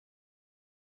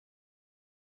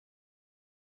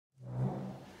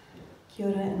Kia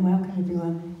ora and welcome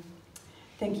everyone.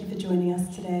 Thank you for joining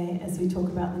us today as we talk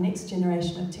about the next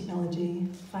generation of technology,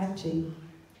 5G.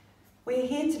 We're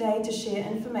here today to share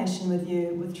information with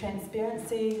you with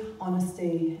transparency,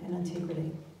 honesty and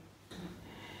integrity.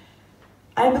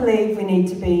 I believe we need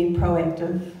to be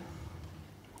proactive.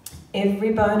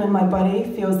 Every bone in my body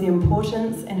feels the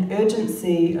importance and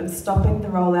urgency of stopping the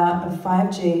rollout of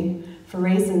 5G for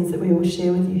reasons that we will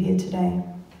share with you here today.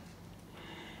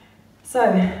 So,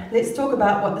 let's talk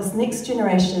about what this next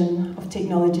generation of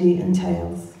technology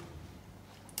entails.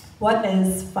 What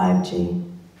is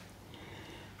 5G?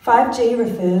 5G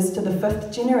refers to the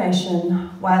fifth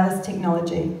generation wireless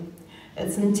technology.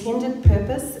 Its intended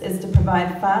purpose is to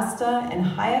provide faster and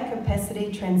higher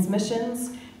capacity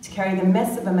transmissions to carry the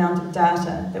massive amount of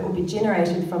data that will be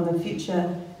generated from the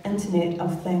future Internet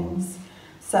of Things,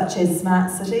 such as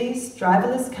smart cities,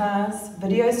 driverless cars,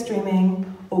 video streaming,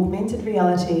 augmented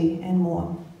reality, and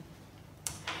more.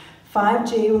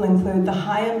 5G will include the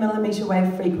higher millimetre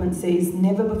wave frequencies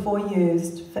never before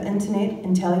used for internet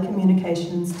and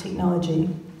telecommunications technology.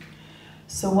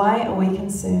 So why are we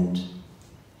concerned?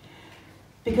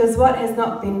 Because what has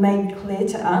not been made clear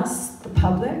to us, the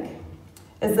public,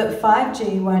 is that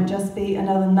 5G won't just be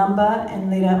another number and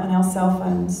letter on our cell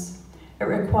phones. It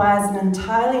requires an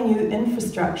entirely new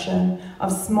infrastructure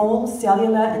of small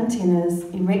cellular antennas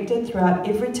erected throughout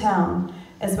every town,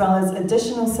 as well as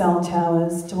additional cell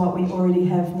towers to what we already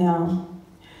have now.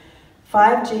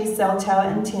 5G cell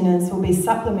tower antennas will be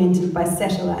supplemented by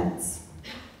satellites.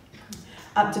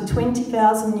 Up to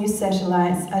 20,000 new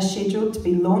satellites are scheduled to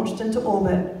be launched into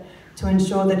orbit to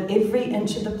ensure that every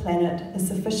inch of the planet is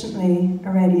sufficiently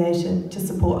irradiated to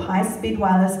support high-speed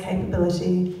wireless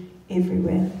capability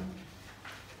everywhere.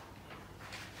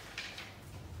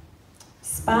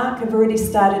 Spark have already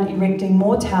started erecting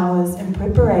more towers in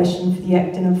preparation for the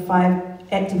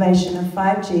activation of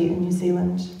 5G in New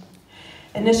Zealand.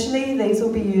 Initially, these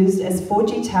will be used as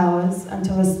 4G towers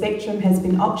until the spectrum has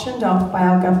been auctioned off by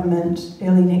our government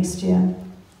early next year.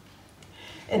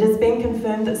 It has been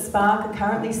confirmed that Spark are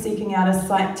currently seeking out a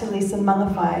site to lease in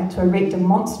Mangawhai to erect a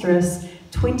monstrous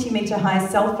 20-metre high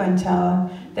cell phone tower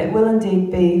that will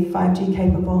indeed be 5G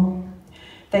capable.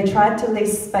 They tried to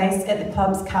lease space at the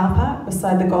club's car park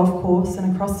beside the golf course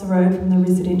and across the road from the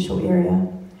residential area.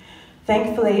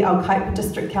 Thankfully, our Kaipara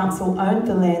District Council owned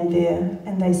the land there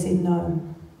and they said no.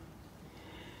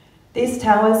 These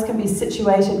towers can be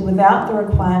situated without the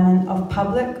requirement of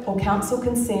public or council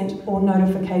consent or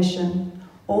notification.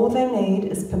 All they need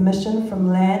is permission from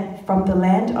the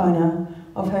landowner,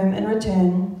 of whom in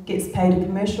return gets paid a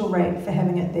commercial rate for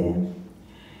having it there.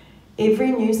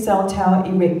 Every new cell tower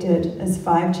erected is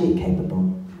 5G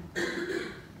capable.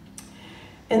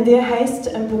 In their haste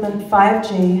to implement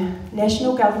 5G,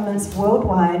 national governments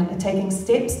worldwide are taking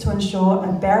steps to ensure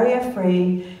a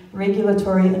barrier-free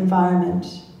regulatory environment.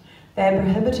 They are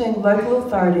prohibiting local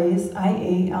authorities,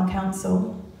 i.e. our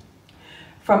council,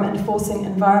 from enforcing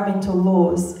environmental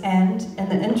laws and, in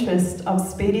the interest of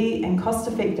speedy and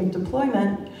cost-effective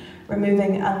deployment,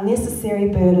 removing unnecessary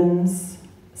burdens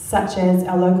such as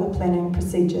our local planning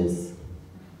procedures.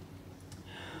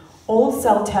 All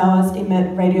cell towers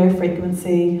emit radio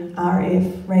frequency,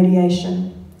 RF,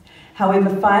 radiation. However,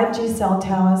 5G cell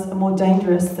towers are more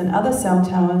dangerous than other cell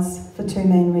towers for two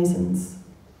main reasons.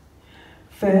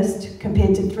 First,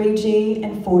 compared to 3G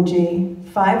and 4G,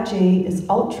 5G is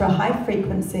ultra-high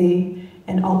frequency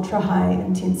and ultra-high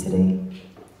intensity.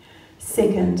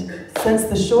 Second, since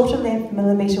the shorter length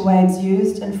millimetre waves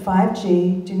used in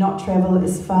 5G do not travel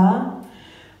as far,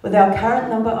 with our current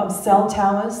number of cell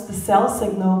towers, the cell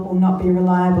signal will not be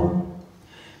reliable.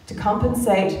 To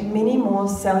compensate, many more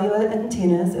cellular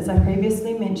antennas, as I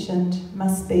previously mentioned,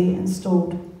 must be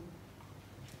installed.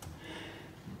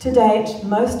 To date,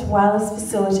 most wireless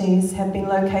facilities have been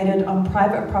located on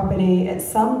private property at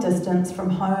some distance from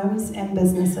homes and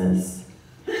businesses.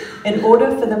 In order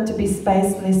for them to be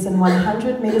spaced less than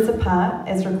 100 metres apart,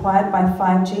 as required by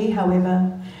 5G,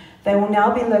 however, they will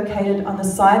now be located on the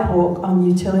sidewalk on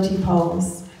utility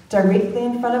poles, directly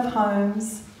in front of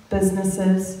homes,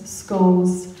 businesses,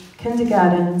 schools,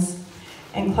 kindergartens,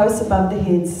 and close above the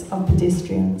heads of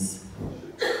pedestrians.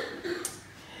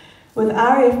 With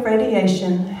RF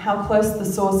radiation, how close the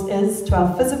source is to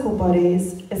our physical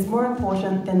bodies is more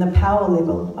important than the power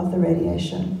level of the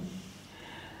radiation.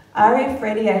 RF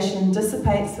radiation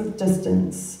dissipates with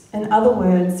distance. In other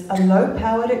words, a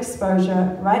low-powered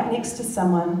exposure right next to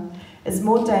someone is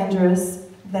more dangerous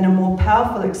than a more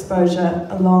powerful exposure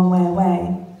a long way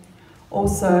away.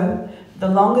 Also, the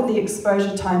longer the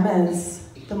exposure time is,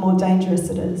 the more dangerous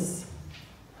it is.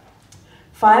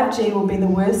 5G will be the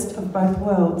worst of both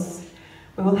worlds.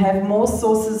 We will have more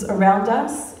sources around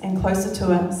us and closer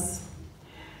to us.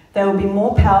 They will be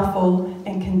more powerful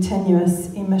and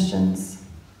continuous emissions.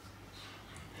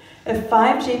 If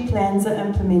 5G plans are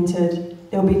implemented,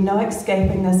 there will be no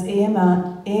escaping this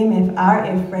EMF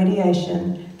RF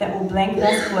radiation that will blanket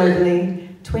us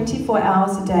globally 24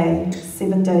 hours a day,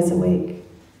 7 days a week.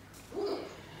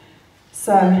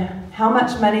 So, how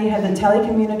much money have the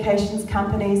telecommunications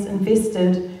companies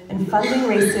invested in funding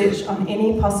research on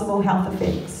any possible health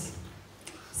effects?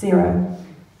 Zero.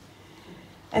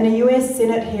 In a US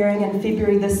Senate hearing in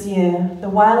February this year, the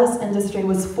wireless industry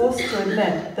was forced to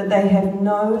admit that they have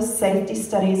no safety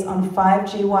studies on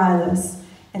 5G wireless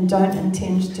and don't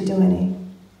intend to do any.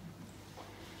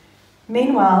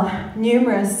 Meanwhile,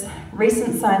 numerous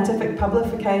recent scientific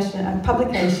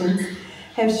publications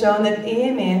have shown that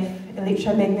EMF,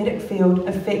 electromagnetic field,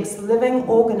 affects living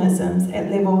organisms at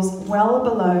levels well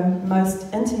below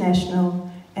most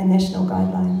international and national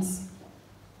guidelines.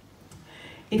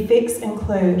 Effects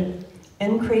include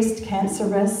increased cancer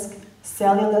risk,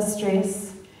 cellular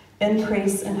stress,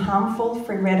 increase in harmful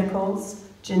free radicals,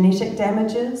 genetic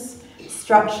damages,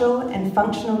 structural and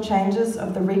functional changes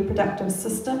of the reproductive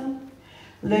system,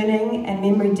 learning and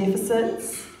memory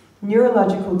deficits,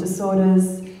 neurological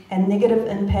disorders, and negative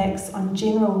impacts on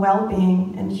general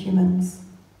well-being in humans.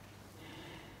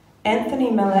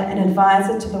 Anthony Miller, an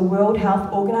advisor to the World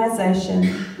Health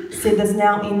Organization, said there's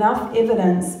now enough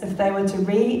evidence if they were to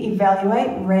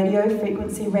re-evaluate radio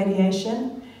frequency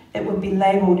radiation, it would be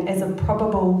labelled as a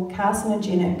probable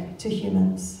carcinogenic to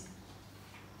humans.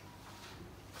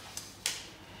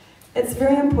 It's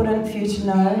very important for you to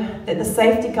know that the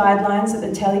safety guidelines that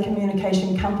the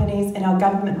telecommunication companies and our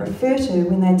government refer to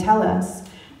when they tell us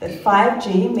that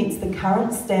 5G meets the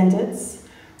current standards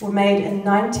were made in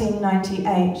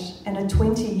 1998 and are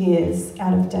 20 years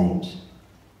out of date.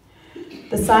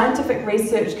 The scientific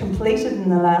research completed in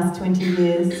the last 20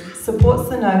 years supports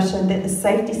the notion that the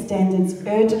safety standards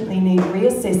urgently need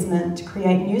reassessment to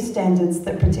create new standards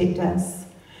that protect us.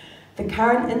 The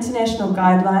current international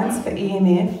guidelines for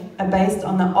EMF are based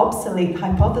on the obsolete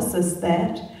hypothesis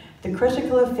that the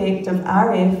critical effect of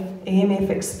RF EMF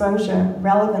exposure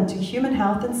relevant to human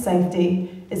health and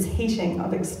safety is heating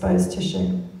of exposed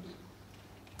tissue.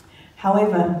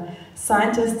 However,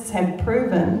 scientists have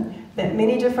proven that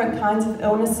many different kinds of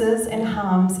illnesses and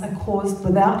harms are caused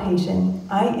without heating,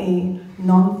 i.e.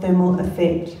 non-thermal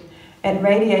effect, at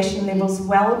radiation levels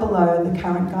well below the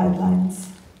current guidelines.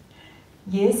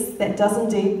 Yes, that does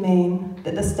indeed mean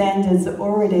that the standards are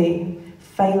already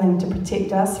failing to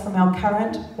protect us from our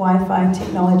current Wi-Fi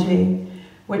technology,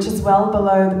 which is well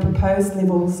below the proposed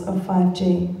levels of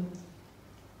 5G.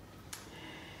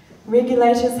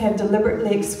 Regulators have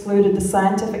deliberately excluded the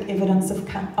scientific evidence of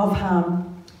harm.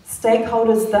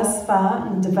 Stakeholders thus far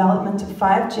in the development of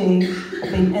 5G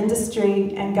have been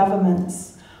industry and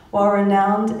governments, while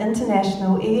renowned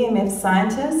international EMF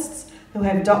scientists who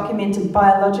have documented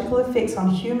biological effects on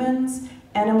humans,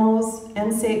 animals,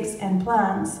 insects, and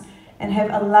plants, and have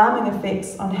alarming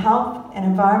effects on health and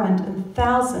environment in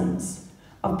thousands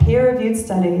of peer-reviewed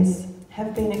studies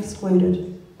have been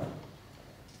excluded.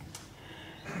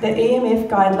 The EMF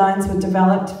guidelines were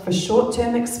developed for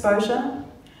short-term exposure.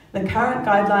 The current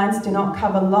guidelines do not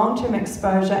cover long-term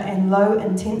exposure and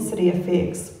low-intensity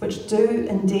effects, which do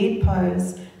indeed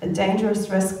pose a dangerous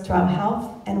risk to our health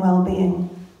and well-being.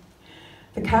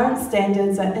 The current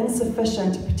standards are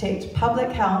insufficient to protect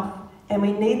public health, and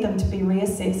we need them to be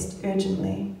reassessed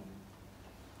urgently.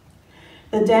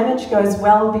 The damage goes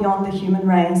well beyond the human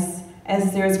race,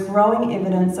 as there is growing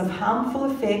evidence of harmful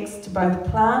effects to both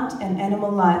plant and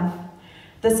animal life.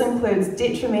 This includes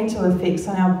detrimental effects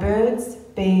on our birds,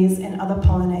 bees, and other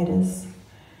pollinators.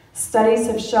 Studies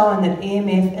have shown that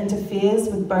EMF interferes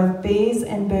with both bees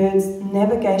and birds'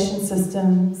 navigation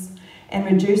systems and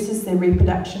reduces their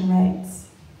reproduction rates.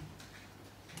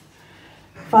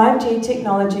 5G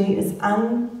technology is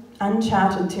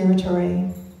uncharted territory.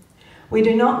 We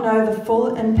do not know the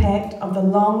full impact of the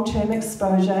long-term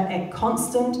exposure at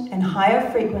constant and higher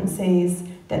frequencies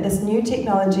that this new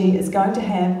technology is going to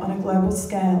have on a global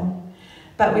scale.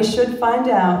 But we should find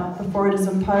out before it is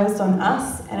imposed on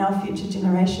us and our future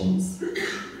generations.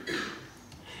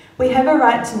 We have a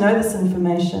right to know this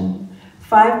information.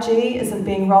 5G isn't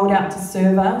being rolled out to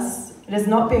serve us. It is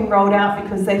not being rolled out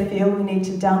because they feel we need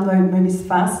to download movies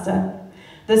faster.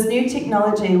 This new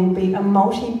technology will be a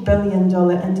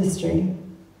multi-billion-dollar industry.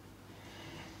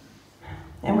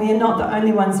 And we are not the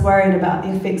only ones worried about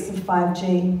the effects of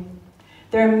 5G.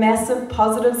 There are massive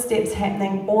positive steps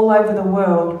happening all over the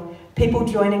world, people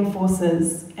joining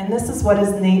forces, and this is what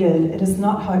is needed. It is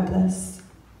not hopeless.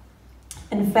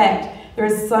 In fact, There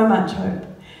is so much hope.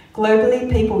 Globally,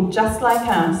 people just like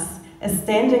us are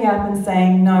standing up and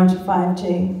saying no to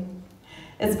 5G.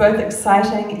 It's both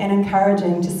exciting and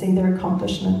encouraging to see their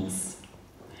accomplishments.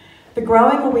 The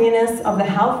growing awareness of the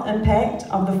health impact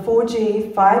of the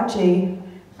 4G, 5G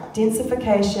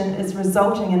densification is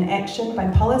resulting in action by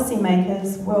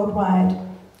policymakers worldwide.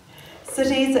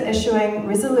 Cities are issuing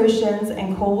resolutions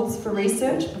and calls for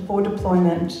research before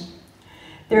deployment.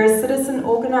 There are citizen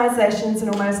organisations in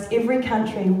almost every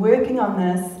country working on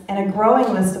this and a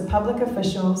growing list of public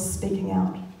officials speaking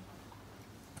out.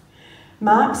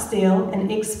 Mark Steele, an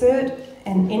expert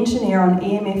and engineer on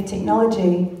EMF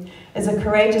technology, is a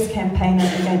courageous campaigner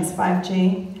against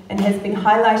 5G and has been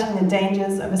highlighting the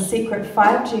dangers of a secret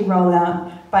 5G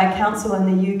rollout by a council in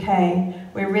the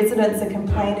UK, where residents are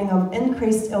complaining of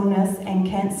increased illness and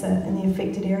cancer in the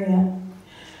affected area.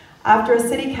 After a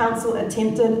city council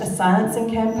attempted a silencing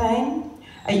campaign,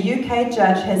 a UK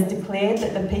judge has declared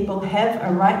that the people have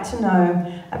a right to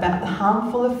know about the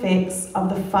harmful effects of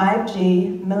the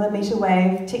 5G millimetre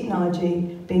wave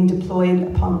technology being deployed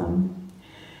upon them.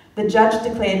 The judge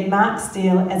declared Mark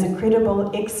Steele as a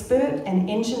credible expert and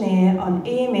engineer on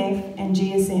EMF and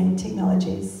GSM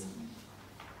technologies.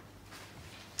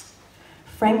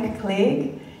 Frank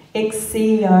Clegg,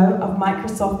 ex-CEO of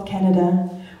Microsoft Canada,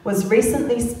 was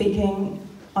recently speaking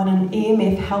on an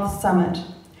EMF Health Summit.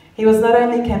 He was not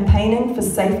only campaigning for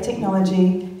safe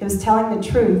technology, he was telling the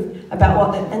truth about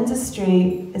what the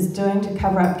industry is doing to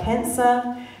cover up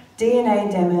cancer, DNA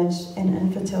damage, and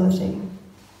infertility.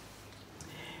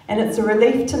 And it's a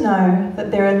relief to know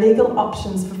that there are legal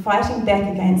options for fighting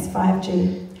back against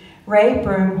 5G. Ray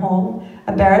Broomhall,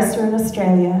 a barrister in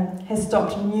Australia, has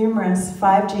stopped numerous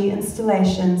 5G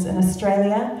installations in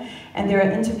Australia, and there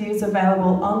are interviews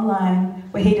available online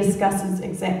where he discusses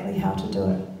exactly how to do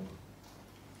it.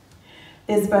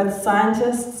 There's both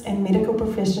scientists and medical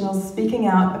professionals speaking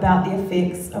out about the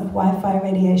effects of Wi-Fi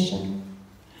radiation.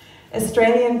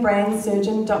 Australian brain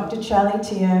surgeon Dr. Charlie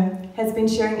Teo has been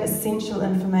sharing essential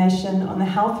information on the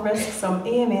health risks of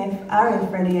EMF,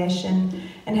 RF radiation,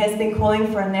 and has been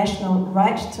calling for a national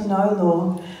right-to-know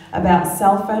law about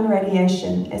cell phone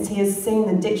radiation, as he has seen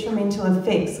the detrimental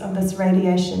effects of this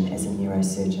radiation as a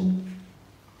neurosurgeon.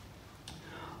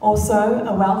 Also,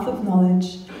 a wealth of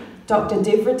knowledge, Dr.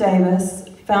 Deborah Davis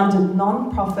founded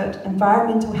non-profit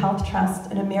Environmental Health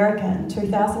Trust in America in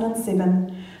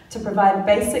 2007 to provide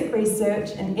basic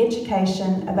research and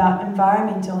education about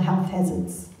environmental health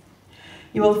hazards.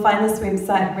 You will find this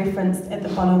website referenced at the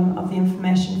bottom of the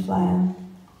information flyer.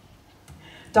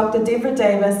 Dr. Deborah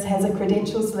Davis has a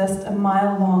credentials list a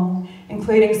mile long,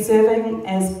 including serving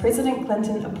as President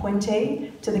Clinton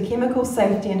appointee to the Chemical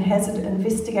Safety and Hazard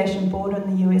Investigation Board in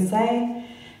the USA.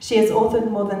 She has authored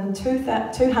more than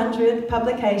 200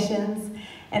 publications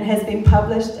and has been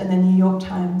published in the New York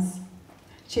Times.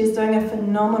 She is doing a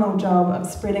phenomenal job of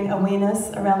spreading awareness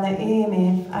around the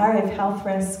EMF, RF health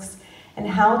risks, and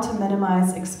how to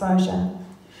minimise exposure.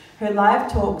 Her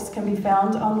live talks can be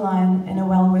found online and are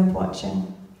well worth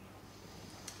watching.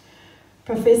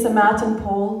 Professor Martin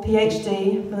Paul,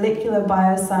 PhD, molecular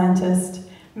bioscientist,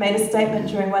 made a statement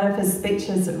during one of his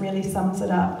speeches that really sums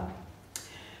it up.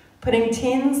 Putting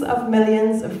tens of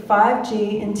millions of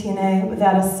 5G antennae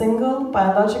without a single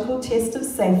biological test of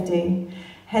safety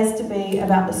has to be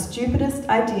about the stupidest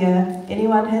idea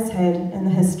anyone has had in the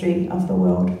history of the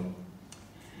world.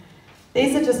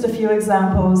 These are just a few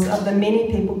examples of the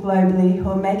many people globally who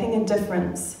are making a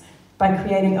difference by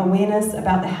creating awareness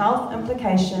about the health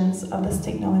implications of this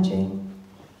technology.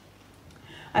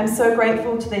 I'm so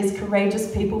grateful to these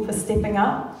courageous people for stepping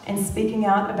up and speaking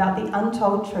out about the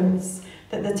untold truths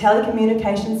that the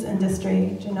telecommunications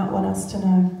industry do not want us to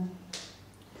know.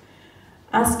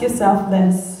 Ask yourself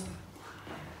this: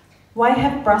 why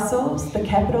have Brussels, the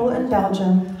capital in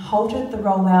Belgium, halted the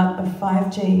rollout of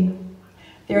 5G?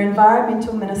 Their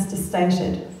environmental minister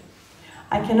stated,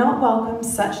 "I cannot welcome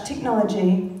such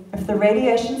technology if the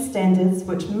radiation standards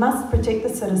which must protect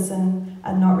the citizen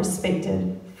are not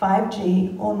respected,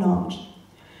 5G or not.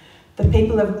 The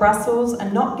people of Brussels are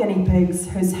not guinea pigs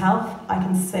whose health I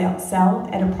can sell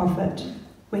at a profit.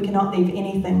 We cannot leave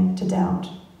anything to doubt."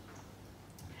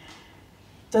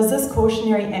 Does this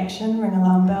cautionary action ring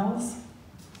alarm bells?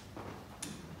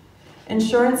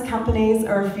 Insurance companies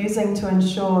are refusing to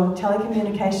insure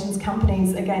telecommunications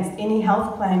companies against any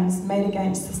health claims made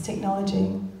against this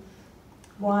technology.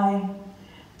 Why?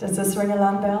 Does this ring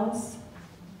alarm bells?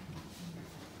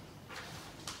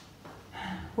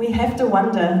 We have to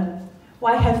wonder,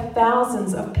 why have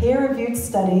thousands of peer-reviewed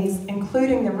studies,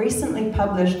 including the recently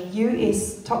published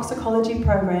US toxicology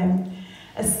program,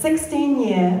 a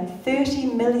 16-year,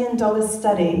 $30 million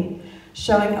study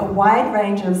showing a wide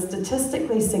range of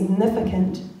statistically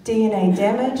significant DNA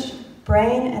damage,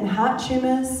 brain and heart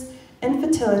tumours,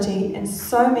 infertility, and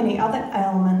so many other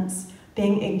ailments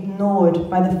being ignored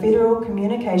by the Federal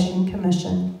Communication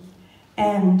Commission.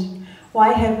 And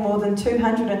why have more than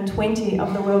 220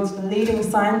 of the world's leading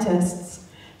scientists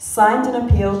signed an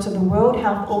appeal to the World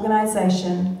Health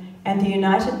Organization and the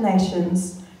United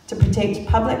Nations to protect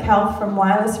public health from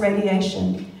wireless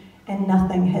radiation, and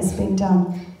nothing has been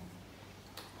done?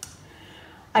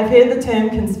 I've heard the term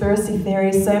conspiracy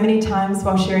theory so many times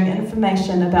while sharing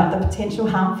information about the potential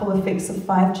harmful effects of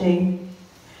 5G.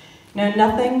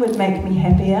 Nothing would make me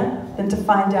happier than to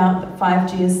find out that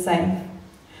 5G is safe,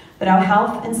 that our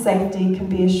health and safety can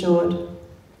be assured,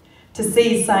 to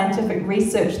see scientific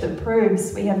research that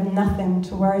proves we have nothing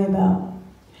to worry about.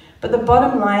 But the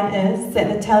bottom line is that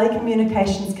the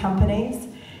telecommunications companies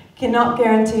cannot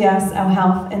guarantee us our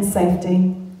health and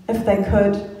safety. If they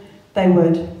could, they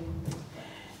would.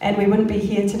 And we wouldn't be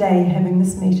here today having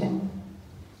this meeting.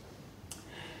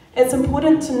 It's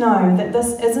important to know that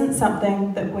this isn't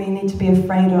something that we need to be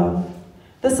afraid of.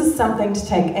 This is something to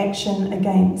take action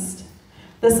against.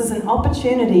 This is an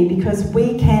opportunity because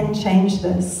we can change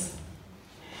this.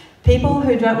 People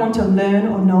who don't want to learn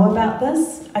or know about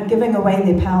this are giving away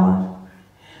their power.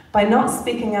 By not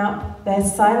speaking up, they're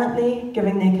silently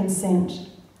giving their consent.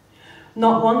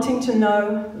 Not wanting to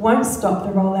know won't stop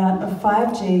the rollout of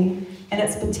 5G and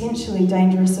its potentially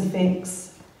dangerous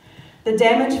effects. The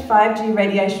damage 5G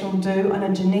radiation will do on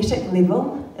a genetic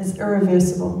level is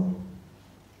irreversible.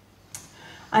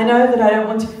 I know that I don't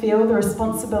want to feel the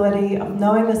responsibility of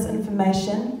knowing this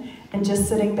information and just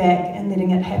sitting back and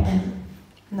letting it happen.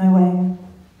 No way.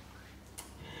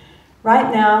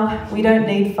 Right now, we don't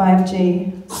need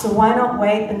 5G, so why not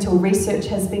wait until research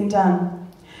has been done,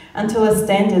 until the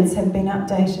standards have been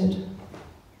updated?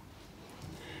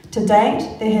 To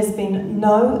date, there has been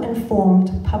no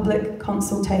informed public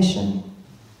consultation.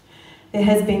 There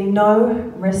has been no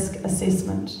risk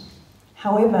assessment.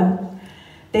 However,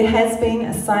 there has been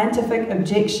a scientific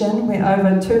objection where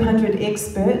over 200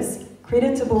 experts,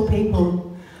 creditable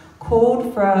people,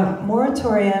 called for a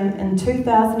moratorium in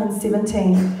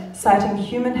 2017, citing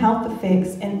human health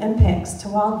effects and impacts to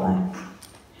wildlife.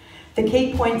 The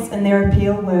key points in their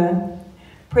appeal were: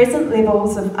 present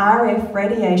levels of RF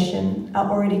radiation are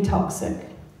already toxic.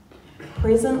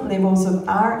 Present levels of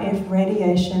RF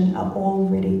radiation are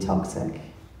already toxic.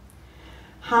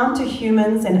 Harm to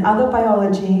humans and other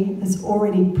biology is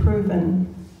already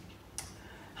proven.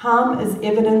 Harm is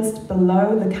evidenced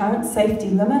below the current safety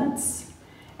limits,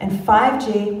 and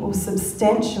 5G will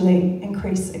substantially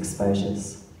increase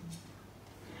exposures.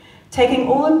 Taking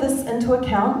all of this into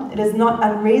account, it is not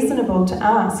unreasonable to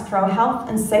ask for our health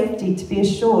and safety to be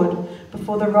assured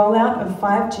before the rollout of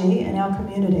 5G in our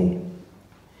community.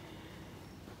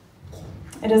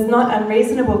 It is not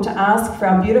unreasonable to ask for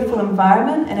our beautiful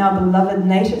environment and our beloved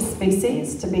native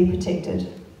species to be protected.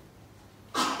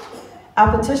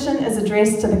 Our petition is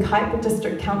addressed to the Kaipara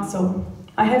District Council.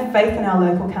 I have faith in our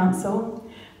local council.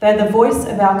 They're the voice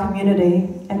of our community,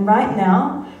 and right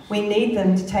now, we need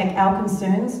them to take our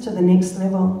concerns to the next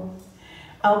level.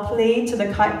 Our plea to the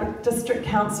Kaipara District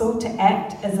Council to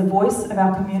act as a voice of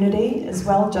our community is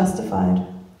well justified.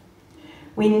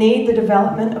 We need the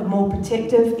development of more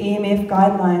protective EMF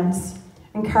guidelines,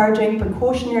 encouraging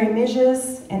precautionary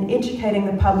measures and educating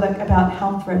the public about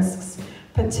health risks,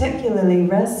 particularly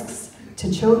risks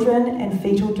to children and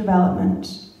fetal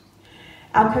development.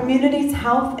 Our community's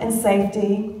health and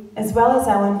safety, as well as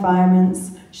our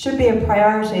environments, should be a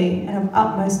priority and of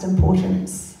utmost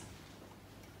importance.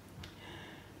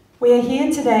 We are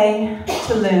here today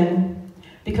to learn,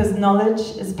 because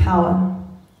knowledge is power.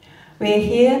 We are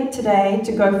here today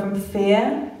to go from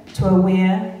fear to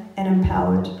aware and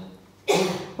empowered.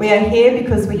 We are here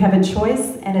because we have a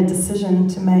choice and a decision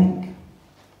to make.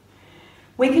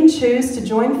 We can choose to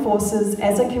join forces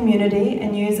as a community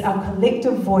and use our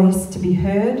collective voice to be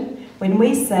heard when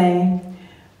we say,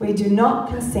 we do not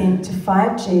consent to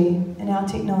 5G in our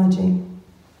technology.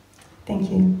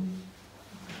 Thank you.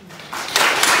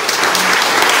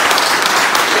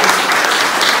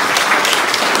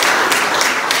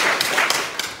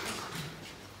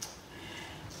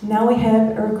 Now we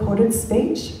have a recorded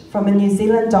speech from a New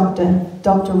Zealand doctor,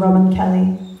 Dr. Robin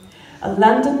Kelly, a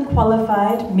London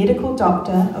qualified medical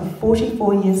doctor of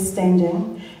 44 years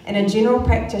standing and a general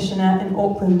practitioner in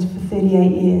Auckland for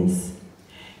 38 years.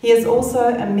 He is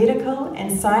also a medical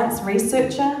and science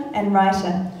researcher and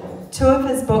writer. 2 of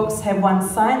his books have won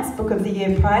Science Book of the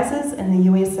Year prizes in the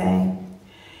USA.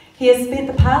 He has spent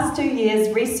the past 2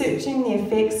 years researching the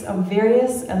effects of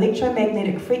various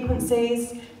electromagnetic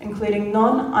frequencies, including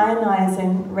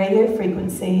non-ionizing radio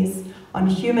frequencies, on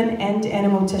human and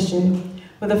animal tissue,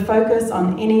 with a focus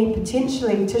on any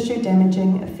potentially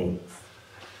tissue-damaging effects.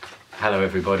 Hello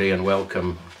everybody and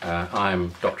welcome.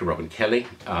 I'm Dr. Robin Kelly.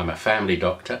 I'm a family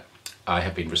doctor. I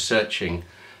have been researching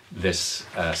this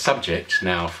subject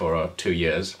now for 2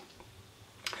 years.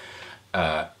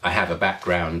 I have a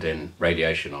background in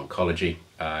radiation oncology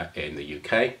in the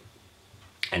UK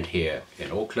and here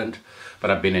in Auckland,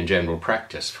 but I've been in general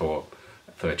practice for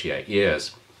 38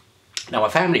 years. Now, a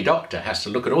family doctor has to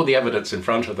look at all the evidence in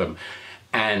front of them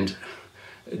and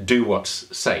do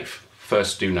what's safe.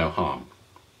 First, do no harm.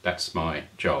 That's my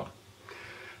job.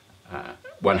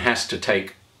 One has to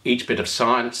take each bit of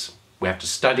science, we have to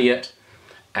study it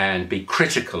and be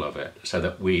critical of it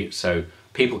so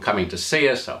people coming to see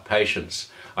us, our patients,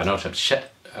 are not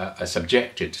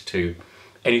subjected to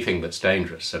anything that's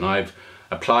dangerous. And I've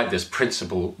applied this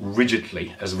principle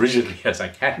rigidly as I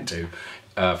can do,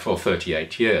 for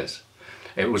 38 years.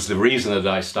 It was the reason that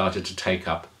I started to take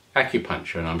up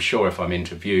acupuncture, and I'm sure if I'm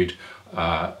interviewed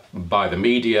by the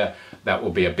media, that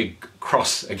will be a big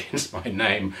cross against my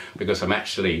name, because I'm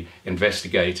actually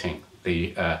investigating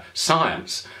the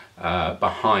science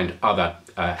behind other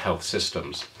health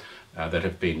systems that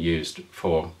have been used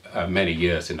for many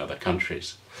years in other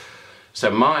countries.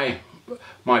 So my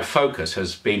focus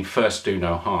has been first do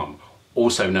no harm,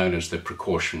 also known as the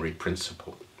precautionary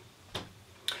principle.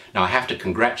 Now I have to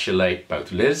congratulate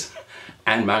both Lis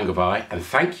and Mangawhai, and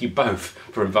thank you both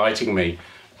for inviting me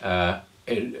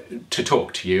to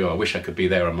talk to you. I wish I could be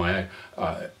there on my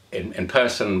own, in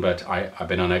person, but I've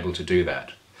been unable to do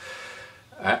that.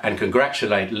 And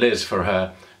congratulate Lis for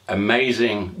her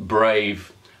amazing,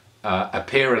 brave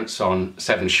appearance on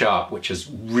 7 Sharp, which has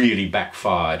really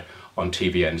backfired on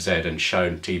TVNZ and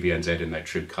shown TVNZ in their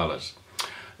true colours.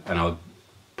 And I'll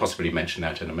possibly mention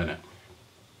that in a minute.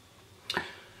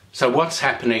 So what's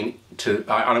happening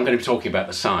I'm going to be talking about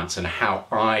the science and how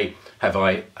I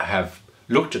have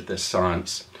looked at this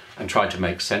science and tried to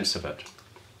make sense of it.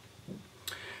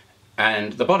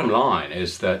 And the bottom line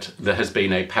is that there has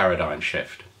been a paradigm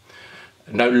shift.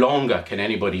 No longer can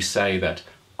anybody say that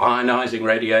ionizing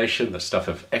radiation, the stuff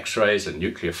of X-rays and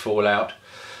nuclear fallout,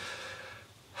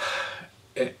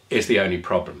 is the only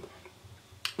problem.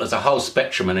 There's a whole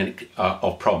spectrum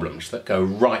of problems that go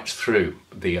right through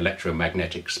the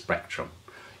electromagnetic spectrum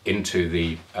into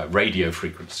the radio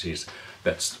frequencies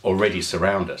that already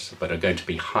surround us, but are going to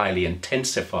be highly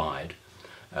intensified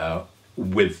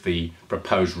with the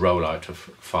proposed rollout of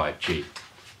 5G.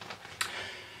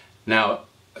 Now,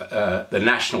 the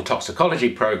National Toxicology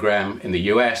Program in the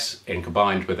US,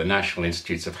 combined with the National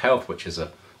Institutes of Health, which is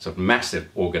a sort of massive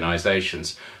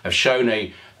organizations, have shown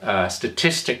a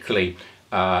statistically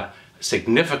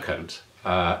significant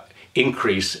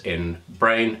increase in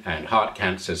brain and heart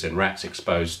cancers in rats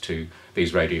exposed to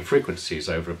these radio frequencies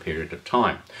over a period of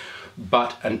time.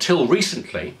 But until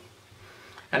recently,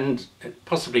 and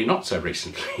possibly not so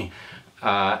recently,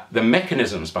 the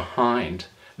mechanisms behind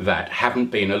that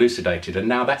haven't been elucidated, and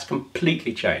now that's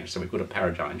completely changed. So we've got a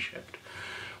paradigm shift.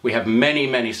 We have many,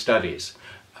 many studies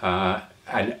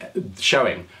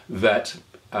showing that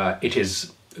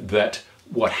that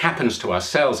what happens to our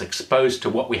cells exposed to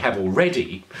what we have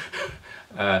already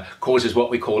causes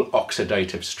what we call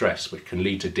oxidative stress, which can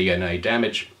lead to DNA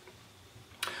damage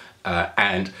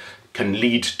and can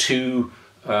lead to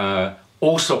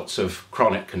all sorts of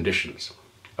chronic conditions.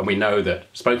 And we know that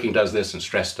smoking does this and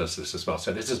stress does this as well.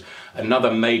 So this is another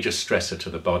major stressor to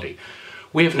the body.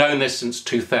 We have known this since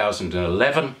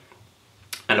 2011.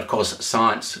 And of course,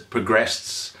 science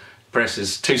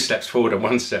presses 2 steps forward and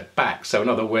 1 step back. So in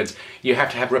other words, you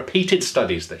have to have repeated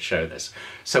studies that show this.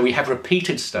 So we have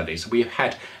repeated studies. We've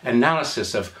had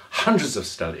analysis of hundreds of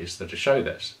studies that show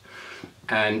this.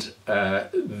 And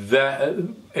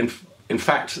in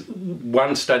fact,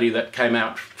 one study that came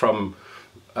out from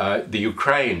the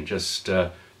Ukraine just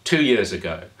 2 years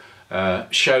ago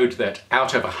showed that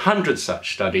out of 100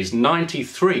 such studies,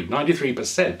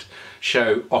 93%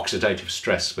 show oxidative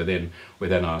stress within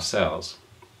our cells.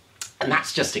 And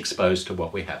that's just exposed to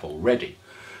what we have already.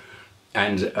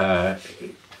 And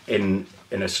in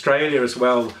Australia as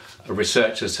well,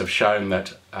 researchers have shown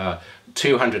that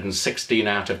 216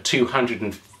 out of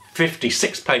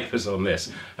 256 papers on this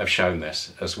have shown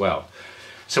this as well.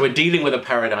 So we're dealing with a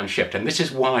paradigm shift, and this is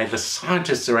why the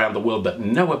scientists around the world that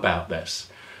know about this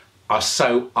are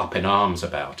so up in arms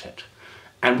about it.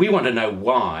 And we want to know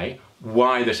why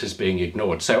this is being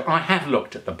ignored. So I have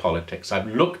looked at the politics,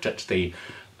 I've looked at the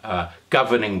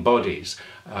governing bodies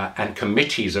and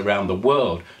committees around the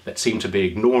world that seem to be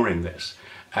ignoring this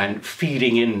and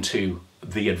feeding into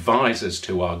the advisors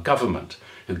to our government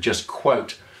who just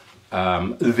quote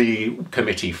the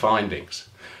committee findings.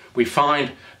 We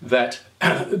find that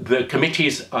the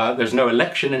committees, there's no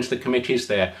election into the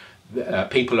committees,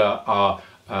 people are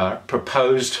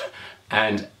proposed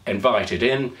and invited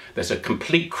in. There's a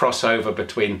complete crossover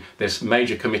between this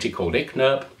major committee called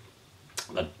ICNIRP,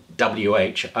 the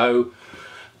WHO,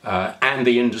 and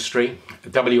the industry.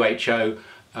 The WHO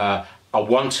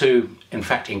want to, in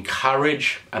fact,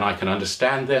 encourage, and I can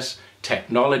understand this,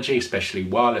 technology, especially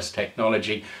wireless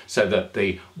technology, so that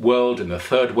the world and the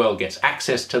third world gets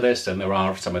access to this, and there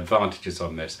are some advantages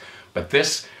on this. But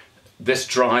this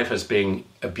drive has been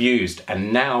abused,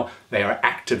 and now they are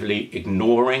actively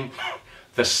ignoring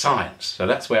the science. So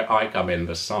that's where I come in,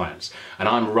 the science. And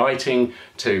I'm writing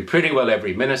to pretty well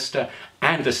every minister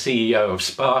and the CEO of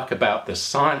Spark about the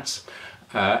science,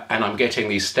 and I'm getting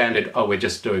these standard, oh, we're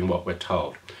just doing what we're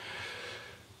told.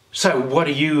 So what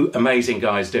do you amazing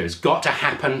guys do? It's got to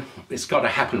happen. It's got to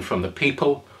happen from the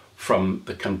people, from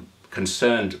the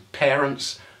concerned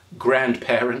parents,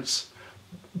 grandparents,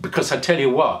 because I tell you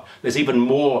what, there's even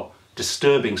more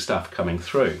disturbing stuff coming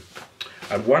through.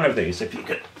 And one of these, if you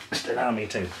could just allow me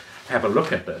to have a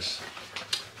look at this,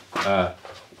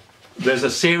 there's a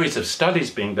series of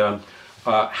studies being done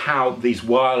how these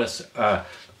wireless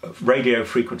radio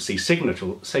frequency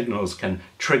signals can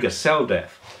trigger cell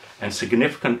death and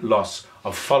significant loss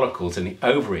of follicles in the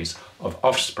ovaries of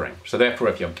offspring. So therefore,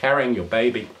 if you're carrying your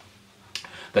baby,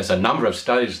 there's a number of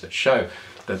studies that show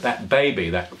that that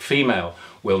baby, that female,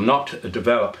 will not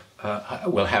develop,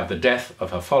 will have the death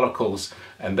of her follicles,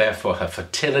 and therefore her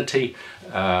fertility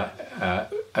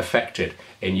affected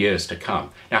in years to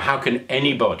come. Now, how can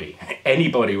anybody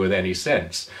with any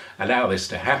sense allow this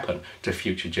to happen to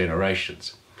future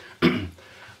generations?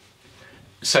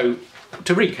 So,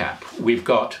 to recap, we've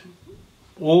got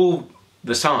all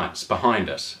the science behind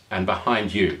us and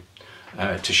behind you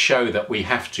to show that we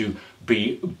have to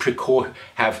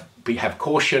have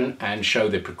caution and show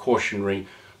the precautionary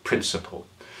principle.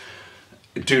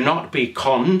 Do not be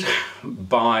conned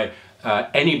by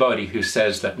anybody who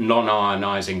says that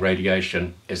non-ionizing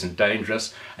radiation isn't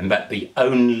dangerous and that the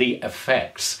only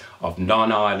effects of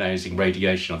non-ionizing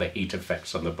radiation are the heat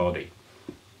effects on the body.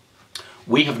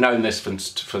 We have known this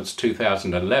since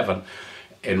 2011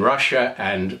 in Russia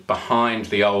and behind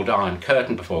the old Iron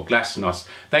Curtain before Glasnost.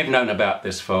 They've known about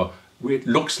this for, it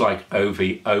looks like,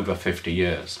 over 50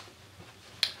 years.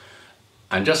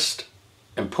 And just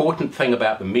important thing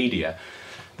about the media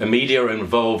are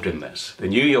involved in this. The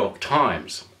New York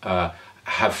Times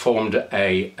have formed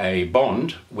a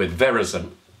bond with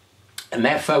Verizon, and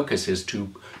their focus is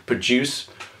to produce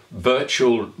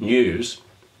virtual news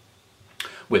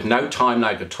with no time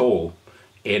lag at all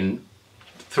in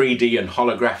 3D and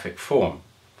holographic form.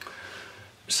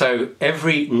 So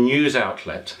every news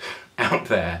outlet out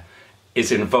there is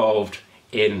involved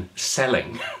in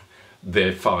selling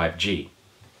the 5G.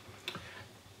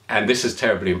 And this is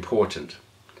terribly important.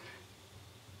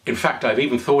 In fact, I've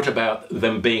even thought about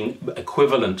them being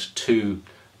equivalent to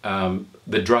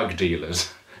the drug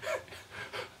dealers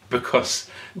because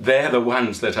they're the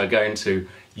ones that are going to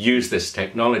use this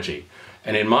technology.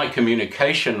 And in my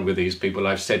communication with these people,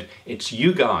 I've said, it's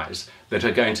you guys that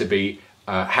are going to be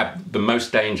have the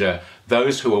most danger.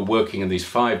 Those who are working in these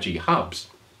 5G hubs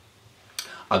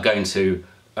are going to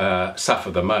suffer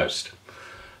the most.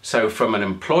 So from an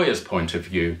employer's point of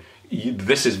view,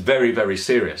 this is very, very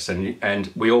serious.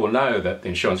 And we all know that the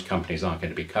insurance companies aren't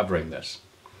going to be covering this.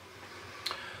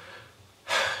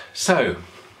 So,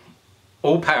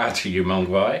 all power to you,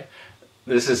 Mangawhai.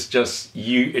 This is just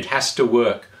you. It has to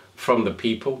work from the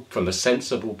people, from the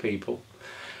sensible people.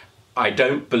 I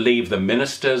don't believe the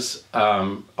ministers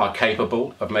are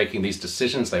capable of making these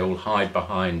decisions. They all hide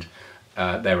behind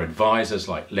their advisors,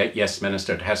 like, yes,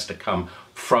 minister, it has to come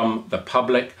from the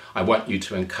public. I want you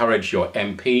to encourage your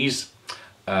MPs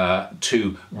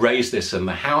to raise this in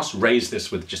the House, raise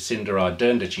this with Jacinda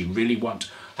Ardern. Did she really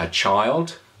want her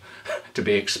child to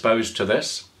be exposed to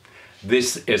this?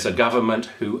 This is a government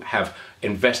who have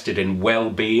invested in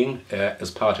well-being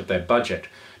as part of their budget.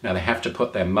 Now they have to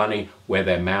put their money where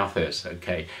their mouth is,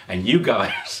 okay? And you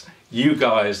guys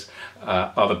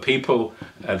are the people,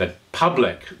 the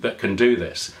public that can do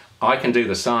this. I can do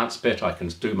the science bit, I can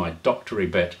do my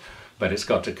doctorate bit, but it's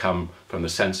got to come from the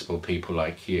sensible people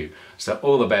like you. So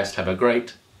all the best, have a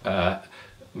great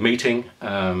meeting,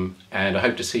 and I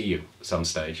hope to see you at some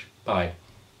stage. Bye.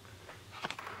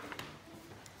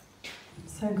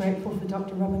 So grateful for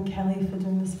Dr. Robin Kelly for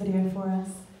doing this video for us.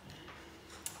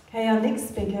 Okay, our next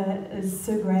speaker is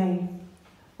Sue Gray,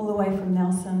 all the way from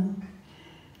Nelson.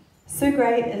 Sue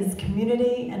Gray is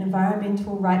community and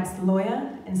environmental rights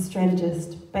lawyer and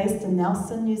strategist based in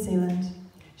Nelson, New Zealand.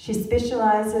 She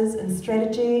specialises in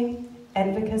strategy,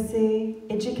 advocacy,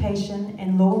 education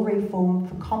and law reform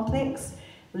for complex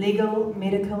legal,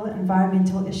 medical,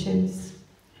 environmental issues.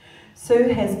 Sue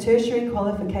has tertiary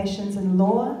qualifications in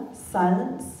law,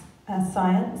 science,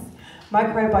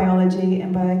 microbiology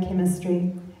and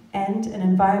biochemistry, and in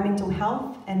environmental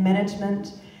health and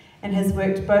management, and has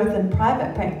worked both in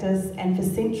private practice and for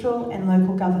central and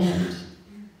local government,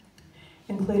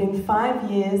 including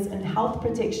 5 years in health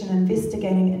protection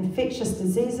investigating infectious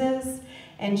diseases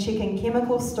and checking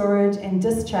chemical storage and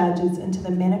discharges into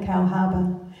the Manukau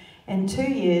Harbour, and 2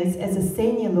 years as a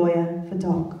senior lawyer for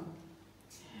DOC.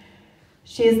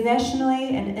 She is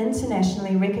nationally and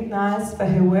internationally recognised for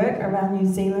her work around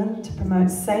New Zealand to promote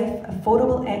safe,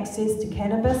 affordable access to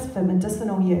cannabis for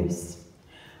medicinal use,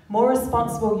 more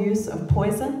responsible use of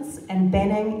poisons and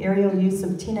banning aerial use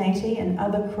of 1080 and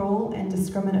other cruel and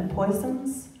discriminate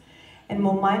poisons, and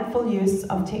more mindful use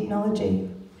of technology,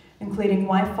 including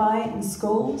Wi-Fi in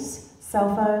schools,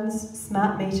 cell phones,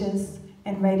 smart meters,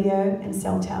 and radio and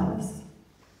cell towers.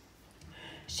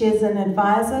 She is an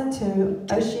advisor to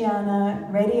Oceania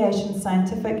Radiation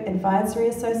Scientific Advisory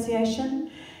Association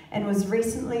and was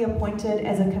recently appointed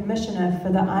as a commissioner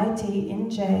for the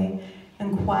ITNJ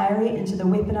inquiry into the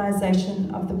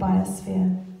weaponisation of the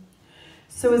biosphere.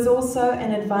 Sue is also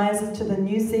an advisor to the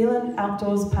New Zealand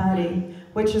Outdoors Party,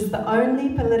 which is the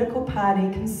only political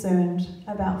party concerned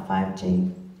about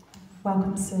 5G.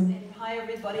 Welcome, Sue. Hi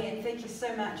everybody, and thank you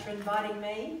so much for inviting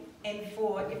me and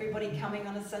for everybody coming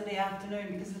on a Sunday afternoon,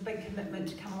 because it's a big commitment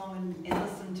to come along and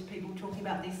listen to people talking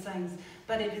about these things.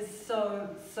 But it is so,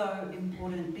 so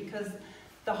important, because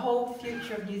the whole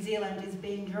future of New Zealand is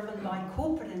being driven by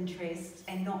corporate interests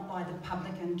and not by the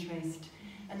public interest.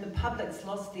 And the public's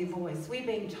lost their voice. We're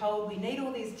being told we need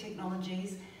all these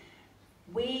technologies.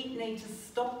 We need to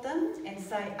stop them and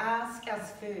say, ask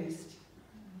us first.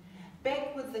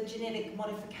 Back with the genetic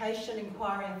modification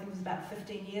inquiry, I think it was about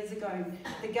 15 years ago,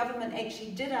 the government actually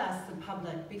did ask the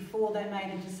public before they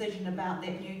made a decision about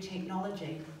that new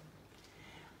technology.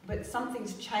 But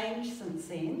something's changed since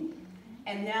then,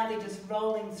 and now they're just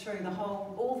rolling through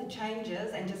all the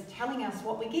changes and just telling us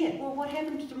what we get. Well, what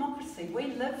happened to democracy?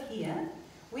 We live here.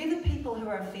 We're the people who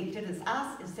are affected. It's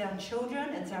us, it's our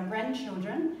children, it's our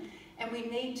grandchildren, and we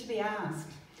need to be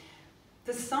asked.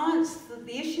 The science,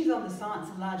 the issues on the science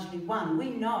are largely one.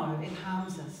 We know it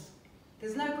harms us.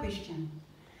 There's no question.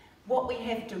 What we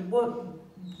have to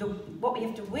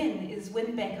win is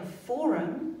win back a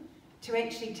forum to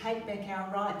actually take back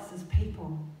our rights as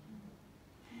people.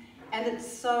 And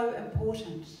it's so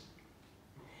important.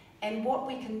 And what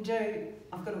we can do,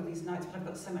 I've got all these notes, but I've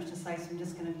got so much to say, so I'm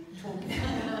just going to talk.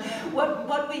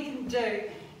 What we can do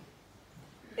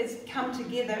is come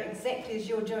together exactly as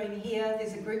you're doing here.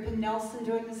 There's a group in Nelson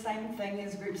doing the same thing.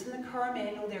 There's groups in the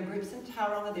Coromandel, there are groups in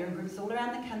Tauranga, there are groups all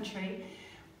around the country.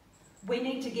 We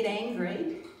need to get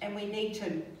angry and we need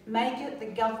to make it the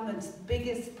government's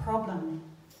biggest problem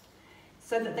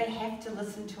so that they have to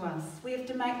listen to us. We have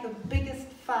to make the biggest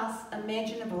fuss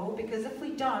imaginable, because if we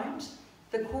don't,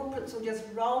 the corporates will just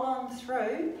roll on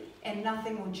through and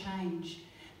nothing will change.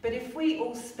 But if we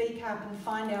all speak up and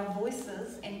find our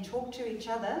voices and talk to each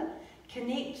other,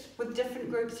 connect with different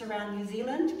groups around New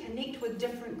Zealand, connect with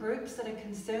different groups that are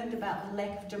concerned about the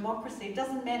lack of democracy. It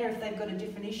doesn't matter if they've got a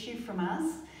different issue from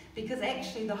us, because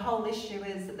actually the whole issue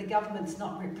is that the government's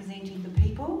not representing the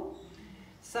people.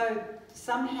 So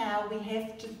somehow we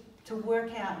have to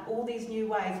work out all these new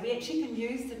ways. We actually can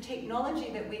use the technology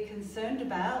that we're concerned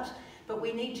about, but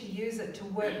we need to use it to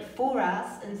work for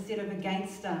us instead of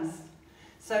against us.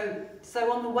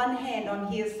 So on the one hand, I'm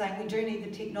here saying we do need the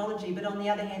technology, but on the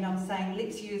other hand, I'm saying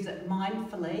let's use it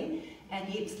mindfully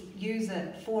and let's use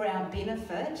it for our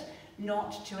benefit,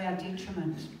 not to our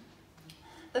detriment.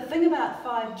 The thing about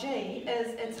 5G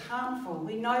is it's harmful.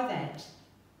 We know that.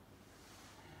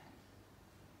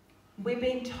 We're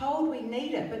being told we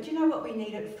need it, but do you know what we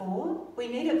need it for? We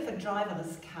need it for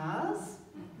driverless cars.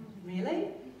 Really?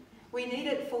 We need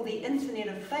it for the Internet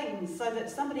of Things, so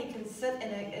that somebody can sit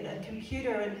in a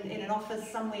computer in an office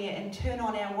somewhere and turn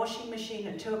on our washing machine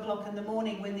at 2 o'clock in the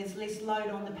morning when there's less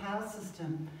load on the power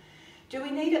system. Do we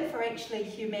need it for actually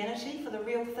humanity, for the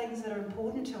real things that are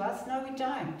important to us? No, we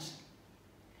don't.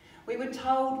 We were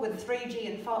told with 3G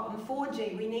and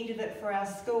 4G we needed it for our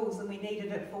schools and we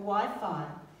needed it for Wi-Fi.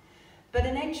 But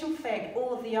in actual fact,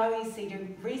 all of the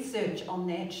OECD research on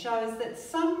that shows that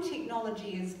some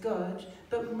technology is good,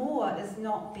 but more is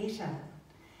not better.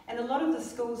 And a lot of the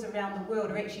schools around the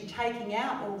world are actually taking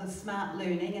out all the smart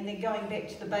learning and they're going back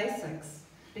to the basics,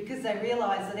 because they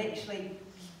realise that actually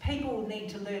people need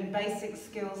to learn basic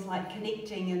skills like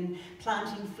connecting and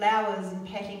planting flowers and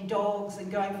patting dogs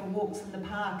and going for walks in the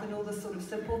park and all the sort of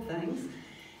simple things.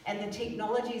 And the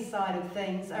technology side of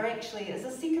things are actually is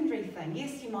a secondary thing.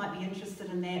 Yes, you might be interested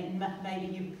in that and maybe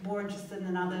you're more interested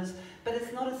than others, but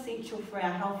it's not essential for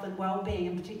our health and well-being,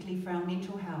 and particularly for our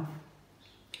mental health.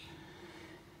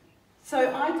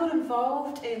 So I got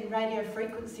involved in radio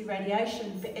frequency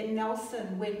radiation in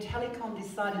Nelson when Telecom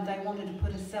decided they wanted to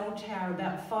put a cell tower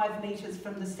about 5 metres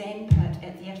from the sandpit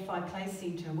at the Atawhai Play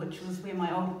Centre, which was where my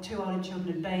two older children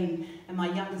had been, and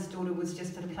my youngest daughter was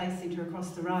just at a play centre across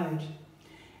the road.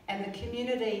 And the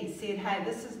community said, hey,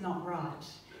 this is not right.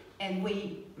 And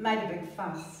we made a big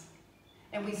fuss.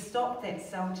 And we stopped that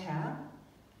cell tower.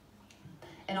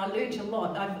 And I learnt a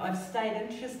lot. I've stayed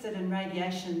interested in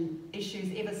radiation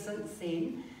issues ever since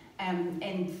then,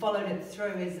 and followed it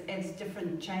through as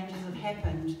different changes have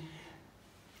happened.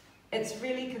 It's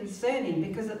really concerning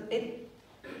because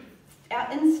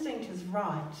our instinct is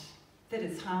right that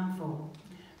it's harmful.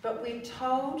 But we're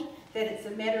told that it's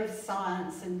a matter of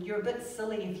science and you're a bit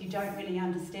silly if you don't really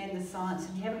understand the science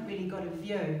and you haven't really got a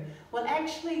view. Well,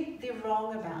 actually, they're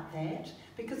wrong about that,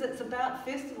 because it's about,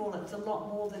 first of all, it's a lot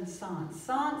more than science.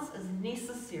 Science is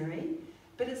necessary,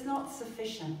 but it's not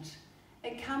sufficient.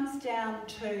 It comes down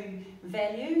to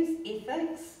values,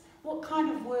 ethics. What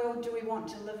kind of world do we want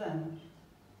to live in?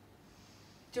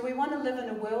 Do we want to live in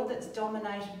a world that's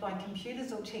dominated by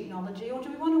computers or technology, or do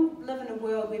we want to live in a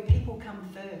world where people come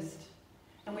first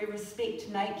and we respect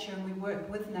nature and we work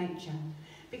with nature?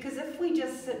 Because if we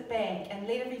just sit back and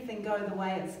let everything go the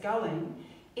way it's going,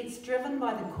 it's driven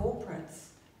by the corporates.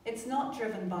 It's not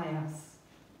driven by us.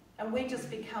 And we just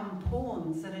become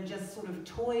pawns that are just sort of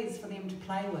toys for them to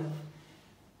play with.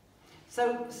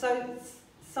 So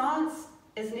science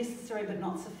is necessary but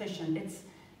not sufficient.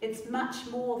 It's much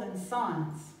more than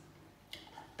science.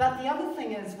 But the other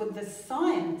thing is, with the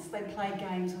science, they play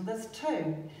games with this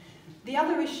too. The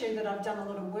other issue that I've done a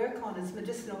lot of work on is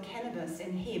medicinal cannabis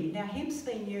and hemp. Now, hemp's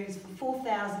been used for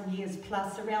 4,000 years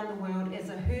plus around the world as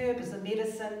a herb, as a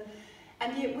medicine,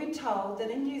 and yet we're told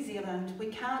that in New Zealand we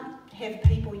can't have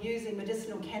people using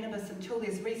medicinal cannabis until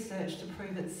there's research to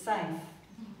prove it's safe.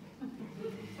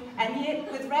 And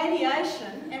yet with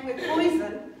radiation and with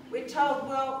poison, we're told,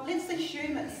 well, let's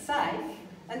assume it's safe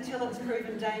until it's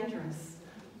proven dangerous.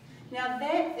 Now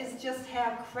that is just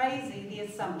how crazy the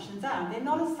assumptions are. They're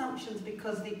not assumptions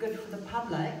because they're good for the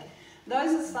public.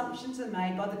 Those assumptions are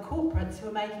made by the corporates who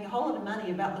are making a whole lot of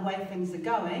money about the way things are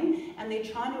going, and they're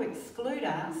trying to exclude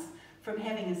us from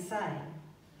having a say.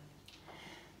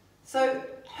 So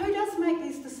who does make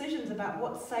these decisions about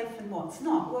what's safe and what's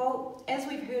not? Well, as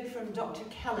we've heard from Dr.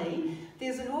 Kelly,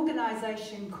 there's an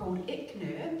organisation called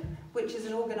ICNIRP, which is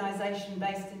an organisation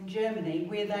based in Germany,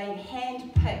 where they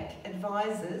hand-pick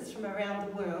advisors from around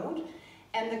the world,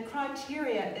 and the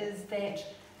criteria is that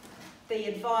the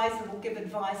advisor will give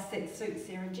advice that suits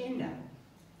their agenda.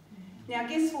 Now,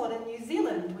 guess what? In New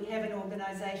Zealand, we have an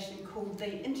organisation called the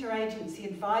Interagency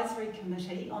Advisory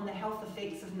Committee on the Health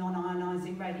Effects of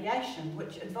Non-Ionising Radiation,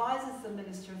 which advises the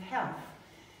Minister of Health.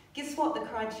 Guess what the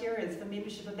criteria is for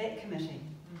membership of that committee?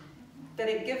 That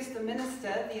it gives the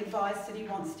Minister the advice that he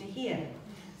wants to hear.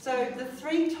 So the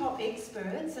 3 top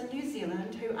experts in New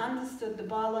Zealand who understood the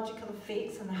biological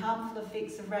effects and the harmful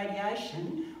effects of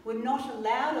radiation were not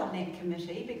allowed on that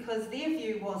committee because their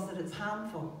view was that it's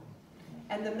harmful.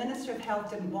 And the Minister of Health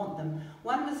didn't want them.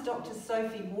 One was Dr.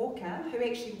 Sophie Walker, who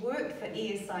actually worked for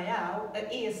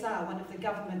ESR, one of the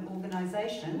government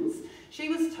organisations. She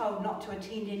was told not to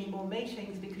attend any more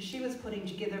meetings because she was putting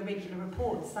together regular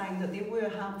reports saying that there were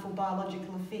harmful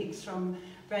biological effects from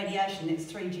radiation, that's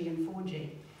 3G and 4G.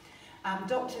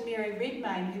 Dr. Mary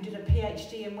Redmayne, who did a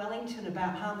PhD in Wellington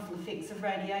about harmful effects of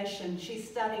radiation, she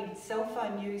studied cell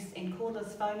phone use and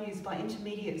cordless phone use by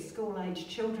intermediate school-aged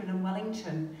children in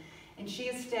Wellington. And she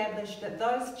established that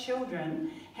those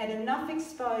children had enough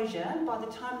exposure by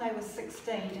the time they were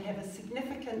 16 to have a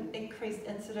significant increased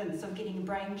incidence of getting a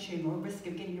brain tumour, or risk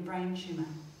of getting a brain tumour.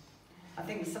 I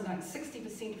think it was something like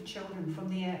 60% of children from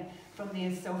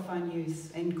their cell phone use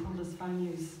and cordless phone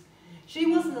use. She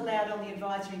wasn't allowed on the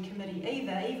advisory committee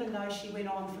either, even though she went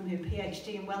on from her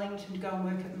PhD in Wellington to go and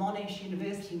work at Monash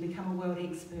University and become a world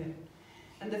expert.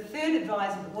 And the third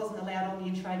advisor that wasn't allowed on the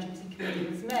interagency committee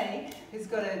was me, who's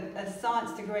got a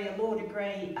science degree, a law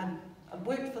degree, I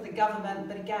worked for the government,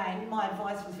 but again, my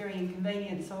advice was very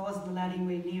inconvenient, so I wasn't allowed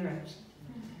anywhere near it.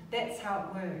 That's how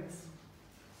it works.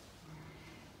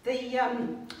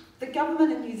 The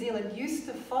government in New Zealand used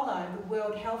to follow the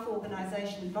World Health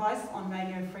Organization advice on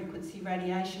radio frequency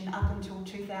radiation up until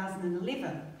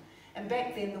 2011. And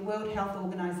back then the World Health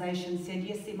Organization said,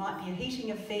 yes, there might be a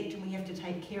heating effect and we have to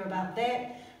take care about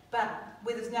that, but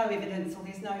where there's no evidence or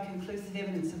there's no conclusive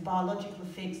evidence of biological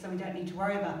effects, so we don't need to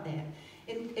worry about that.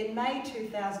 In May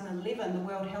 2011, the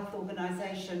World Health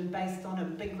Organization, based on a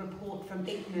big report from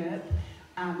ICNIRP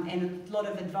and a lot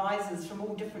of advisors from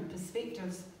all different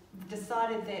perspectives,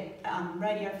 decided that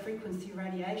radio frequency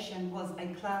radiation was a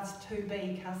class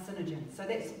 2B carcinogen. So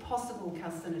that's a possible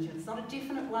carcinogen. It's not a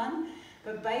definite one,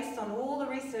 but based on all the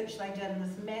research they did and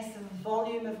this massive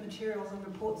volume of materials and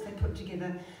reports they put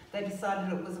together, they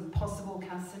decided it was a possible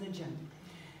carcinogen.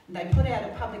 They put out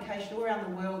a publication all around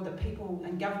the world that people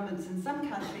and governments in some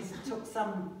countries took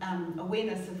some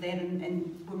awareness of that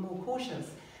and were more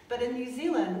cautious. But in New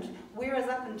Zealand, whereas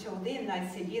up until then they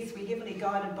said, yes, we're heavily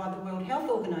guided by the World Health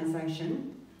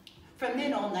Organization, from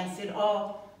then on they said,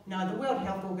 oh, no, the World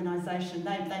Health Organization,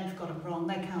 they've got it wrong,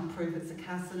 they can't prove it's a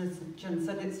carcinogen,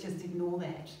 so let's just ignore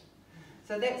that.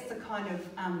 So that's the kind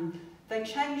of, they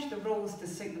change the rules to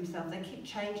suit themselves. They keep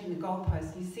changing the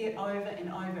goalposts. You see it over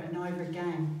and over and over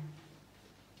again.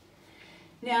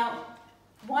 Now,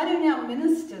 why don't our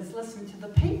ministers listen to the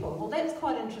people? Well, that's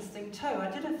quite interesting too.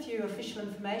 I did a few Official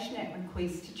Information Act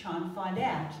requests to try and find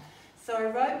out. So I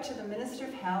wrote to the Minister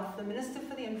of Health, the Minister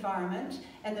for the Environment,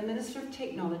 and the Minister of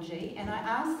Technology, and I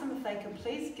asked them if they could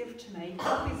please give to me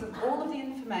copies of all of the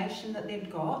information that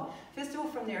they'd got, first of all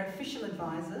from their official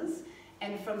advisors,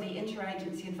 and from the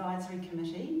Interagency Advisory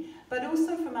Committee, but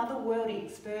also from other world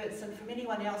experts and from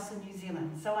anyone else in New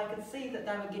Zealand, so I could see that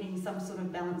they were getting some sort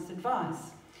of balanced advice.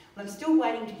 Well, I'm still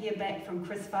waiting to hear back from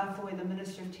Chris Farfoy, the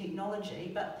Minister of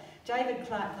Technology, but David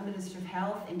Clark, the Minister of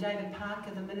Health, and David Parker,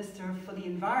 the Minister for the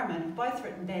Environment, have both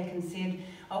written back and said,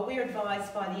 oh, we're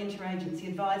advised by the Interagency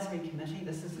Advisory Committee,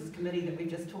 this is this committee that we've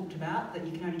just talked about, that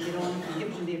you can only get on if you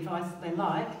give them the advice that they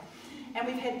like, and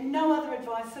we've had no other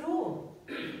advice at all.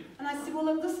 And I said, well,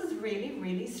 look, this is really,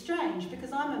 really strange,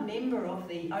 because I'm a member of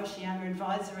the Oceania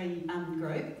Advisory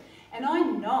Group, and I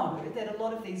know that a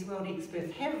lot of these world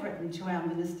experts have written to our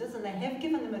ministers and they have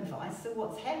given them advice of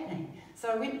what's happening. So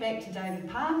I went back to David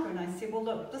Parker and I said, well,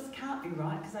 look, this can't be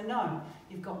right, because I know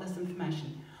you've got this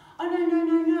information. Oh,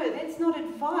 no, that's not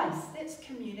advice, that's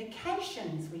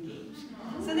communications we get.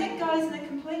 So that goes in a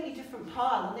completely different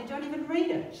pile and they don't even read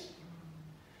it.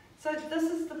 So this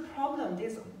is the problem.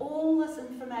 There's all this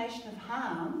information of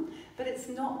harm, but it's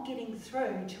not getting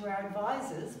through to our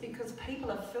advisors because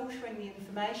people are filtering the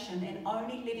information and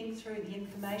only letting through the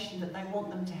information that they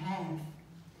want them to have.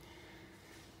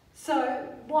 So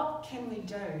what can we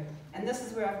do? And this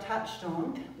is where I've touched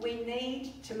on. We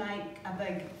need to make a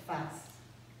big fuss.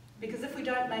 Because if we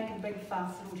don't make a big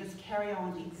fuss, it'll just carry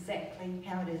on exactly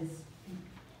how it is.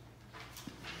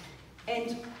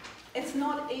 And it's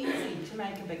not easy to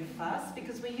make a big fuss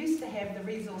because we used to have the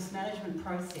resource management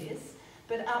process,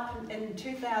 but up in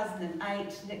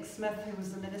 2008, Nick Smith, who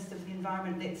was the Minister for the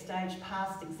Environment at that stage,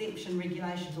 passed exemption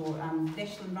regulations or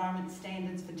National Environment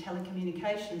Standards for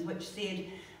Telecommunications, which said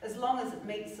as long as it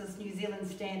meets this New Zealand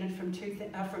standard from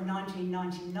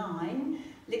 1999,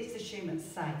 let's assume it's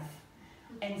safe.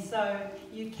 And so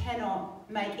you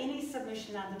cannot make any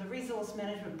submission under the resource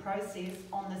management process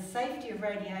on the safety of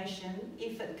radiation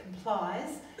if it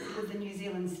complies with the New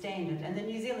Zealand standard. And the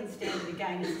New Zealand standard,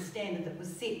 again, is a standard that was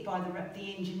set by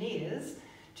the engineers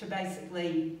to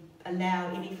basically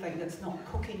allow anything that's not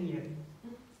cooking you.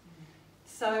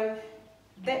 So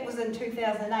that was in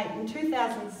 2008. In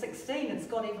 2016, it's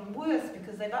got even worse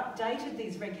because they've updated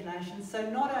these regulations. So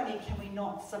not only can we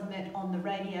not submit on the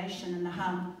radiation and the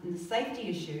harm and the safety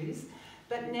issues,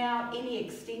 but now any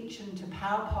extension to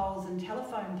power poles and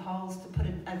telephone poles to put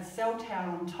a cell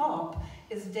tower on top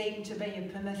is deemed to be a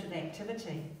permitted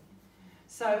activity.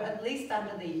 So at least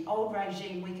under the old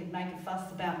regime, we could make a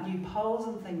fuss about new poles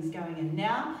and things going in.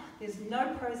 Now, there's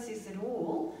no process at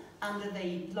all under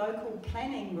the local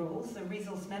planning rules, the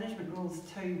resource management rules,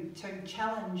 to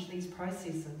challenge these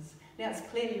processes. Now, it's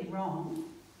clearly wrong.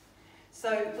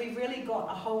 So we've really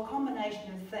got a whole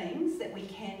combination of things that we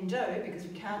can do, because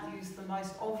we can't use the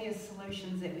most obvious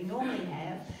solutions that we normally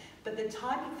have, but the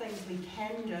type of things we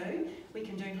can do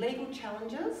legal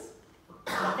challenges.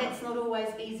 That's not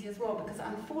always easy as well, because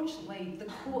unfortunately the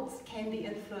courts can be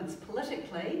influenced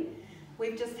politically.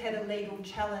 We've just had a legal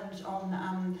challenge on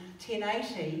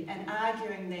 1080 and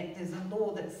arguing that there's a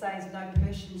law that says no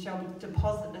person shall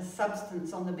deposit a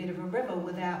substance on the bed of a river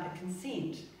without a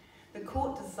consent. The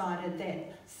court decided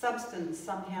that substance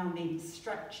somehow means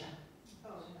structure.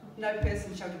 No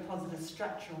person shall deposit a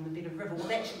structure on the bed of river. Well,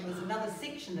 actually, there was another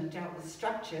section that dealt with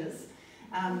structures.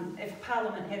 If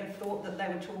Parliament had have thought that they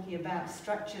were talking about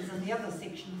structures, and the other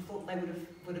section thought they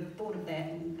would have thought of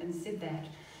that and said that.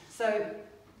 So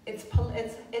it's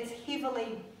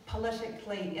heavily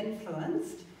politically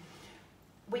influenced.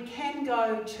 We can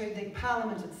go to the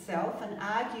Parliament itself and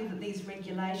argue that these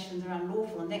regulations are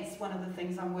unlawful, and that's one of the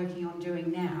things I'm working on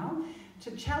doing now,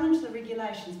 to challenge the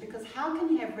regulations, because how can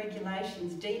you have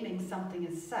regulations deeming something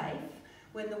as safe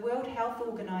when the World Health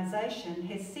Organization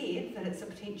has said that it's a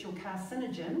potential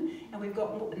carcinogen, and we've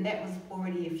got more, and that was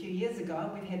already a few years ago,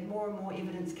 we've had more and more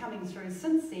evidence coming through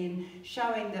since then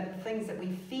showing that the things that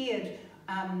we feared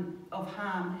of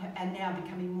harm are now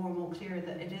becoming more and more clear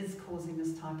that it is causing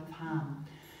this type of harm.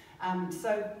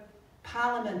 So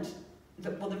Parliament,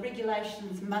 the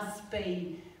regulations must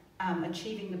be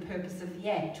achieving the purpose of the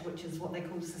Act, which is what they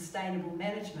call sustainable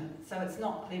management. So it's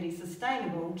not clearly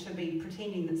sustainable to be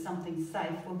pretending that something's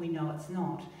safe when we know it's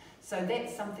not. So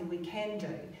that's something we can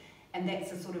do, and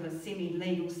that's a sort of a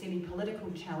semi-legal,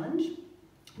 semi-political challenge.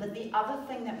 But the other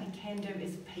thing that we can do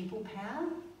is people power.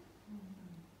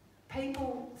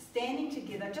 People standing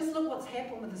together. Just look what's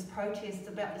happened with this protest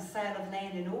about the sale of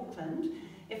land in Auckland.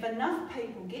 If enough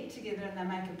people get together and they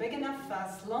make a big enough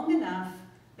fuss, long enough,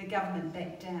 the government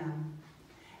back down.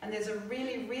 And there's a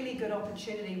really, really good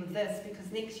opportunity with this,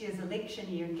 because next year's election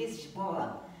year, and guess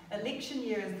what? Election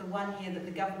year is the one year that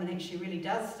the government actually really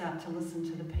does start to listen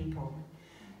to the people.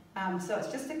 So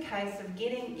it's just a case of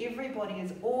getting everybody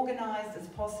as organised as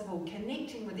possible,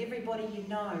 connecting with everybody you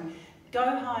know. Go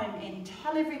home and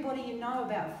tell everybody you know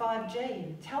about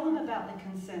 5G. Tell them about the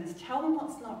concerns. Tell them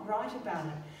what's not right about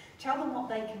it. Tell them what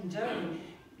they can do.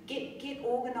 Get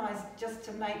organised just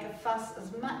to make a fuss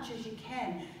as much as you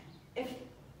can. If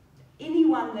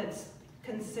anyone that's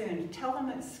concerned, tell them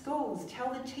at schools,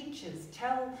 tell the teachers,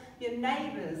 tell your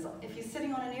neighbours. If you're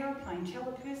sitting on an aeroplane, tell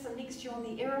the person next to you on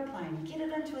the aeroplane. Get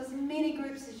it into as many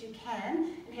groups as you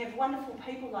can, and have wonderful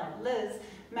people like Liz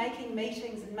making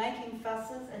meetings and making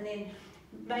fusses, and then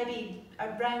maybe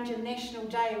arrange a national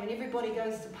day when everybody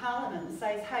goes to Parliament and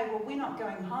says, hey, well, we're not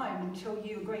going home until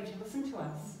you agree to listen to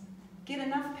us. Get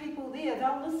enough people there,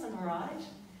 they'll listen, all right?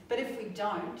 But if we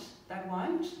don't, they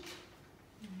won't.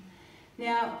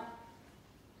 Now,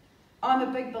 I'm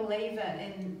a big believer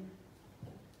in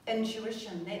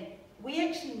intuition, that we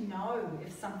actually know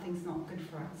if something's not good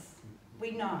for us.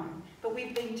 We know, but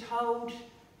we've been told,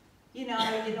 you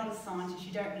know, you're not a scientist,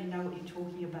 you don't really know what you're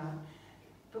talking about.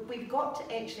 But we've got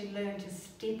to actually learn to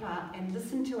step up and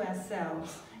listen to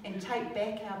ourselves and take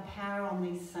back our power on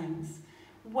these things.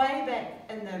 Way back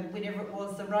in whenever it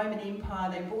was, the Roman Empire,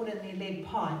 they brought in their lead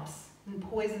pipes and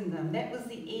poisoned them. That was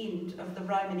the end of the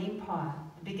Roman Empire,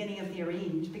 the beginning of their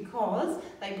end, because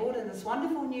they brought in this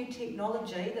wonderful new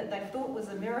technology that they thought was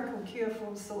a miracle cure for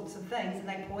all sorts of things, and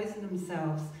they poisoned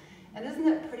themselves. And isn't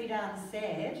it pretty darn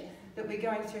sad that we're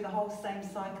going through the whole same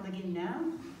cycle again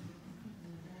now?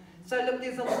 So look,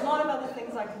 there's a lot of other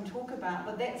things I can talk about,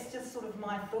 but that's just sort of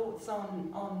my thoughts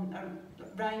on a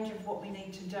range of what we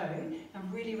need to do.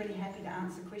 I'm really, really happy to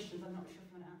answer questions. I'm not sure if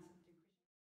you want to answer.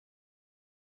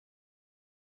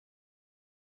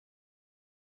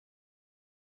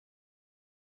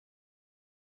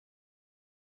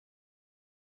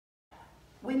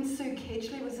 When Sue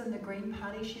Kedgley was in the Green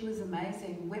Party, she was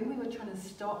amazing. When we were trying to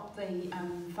stop the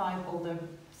the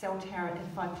cell tower at the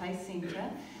Five Place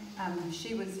Centre,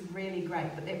 she was really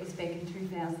great, but that was back in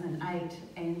 2008,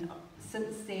 and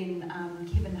since then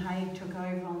Kevin Haig took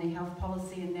over on their health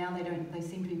policy, and now they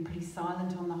seem to be pretty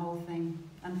silent on the whole thing,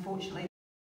 unfortunately.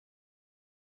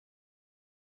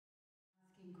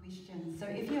 Questions. So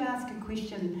if you ask a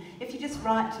question, if you just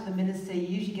write to the minister, you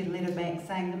usually get a letter back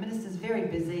saying the minister's very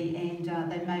busy and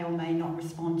they may or may not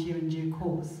respond to you in due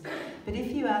course. But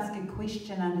if you ask a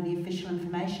question under the Official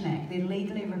Information Act, they're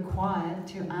legally required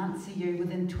to answer you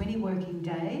within 20 working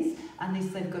days, unless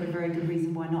they've got a very good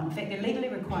reason why not. In fact, they're legally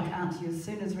required to answer you as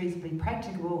soon as reasonably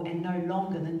practicable and no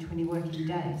longer than 20 working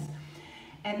days.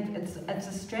 And it's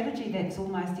a strategy that's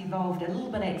almost evolved a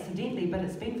little bit accidentally, but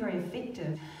it's been very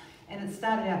effective. And it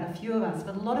started out with a few of us,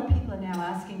 but a lot of people are now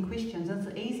asking questions. It's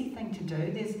an easy thing to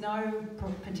do. There's no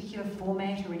particular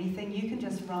format or anything. You can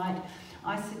just write,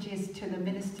 I suggest, to the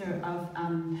Minister of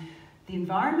the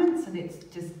Environment, so that's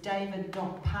just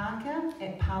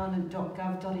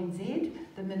david.parker@parliament.gov.nz,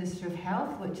 the Minister of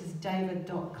Health, which is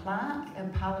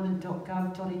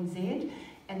david.clark@parliament.gov.nz,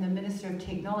 and the Minister of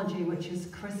Technology, which is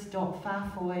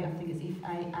chris.farfoy, I think it's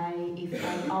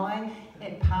FAAFAI,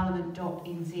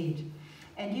 @parliament.nz.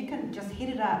 And you can just head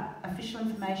it up, Official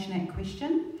Information Act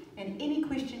question, and any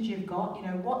questions you've got, you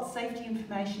know, what safety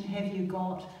information have you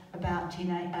got about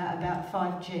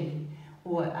 5G?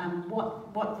 Or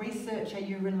what research are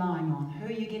you relying on? Who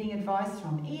are you getting advice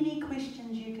from? Any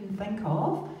questions you can think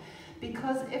of.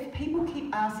 Because if people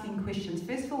keep asking questions,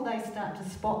 first of all, they start to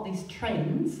spot these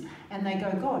trends and they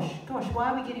go, gosh,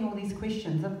 why are we getting all these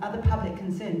questions? Other public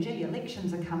concern, gee,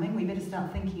 elections are coming, we better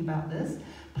start thinking about this.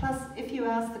 Plus, if you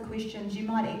ask the questions, you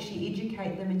might actually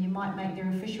educate them and you might make their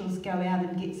officials go out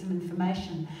and get some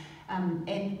information.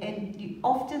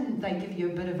 Often they give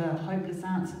you a bit of a hopeless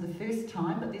answer the first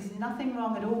time, but there's nothing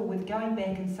wrong at all with going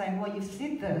back and saying, well, you've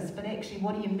said this, but actually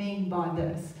what do you mean by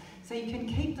this? So you can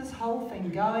keep this whole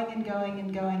thing going and going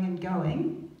and going and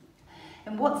going.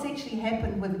 And what's actually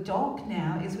happened with DOC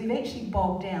now is we've actually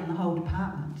bogged down the whole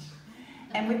department.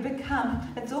 And we've become,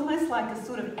 it's almost like a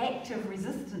sort of active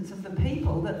resistance of the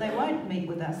people that they won't meet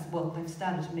with us. Well, they've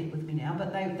started to meet with me now,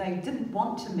 but they didn't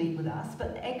want to meet with us.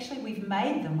 But actually we've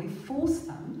forced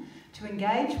them to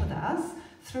engage with us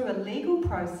through a legal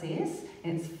process.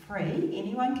 It's free,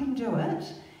 anyone can do it.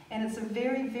 And it's a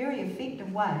very, very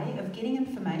effective way of getting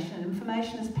information. And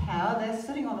information is power. They're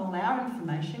sitting on all our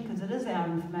information because it is our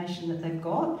information that they've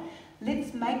got.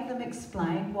 Let's make them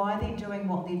explain why they're doing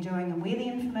what they're doing and where the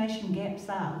information gaps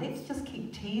are. Let's just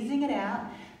keep teasing it out.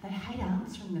 They hate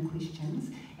answering the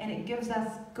questions, and it gives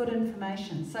us good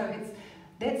information. So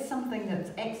that's something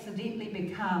that's accidentally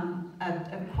become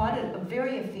quite a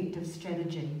very effective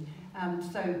strategy.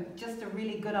 So just a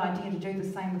really good idea to do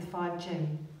the same with 5G.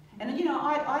 And you know,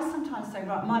 I sometimes say,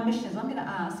 right, my mission is I'm going to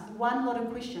ask one lot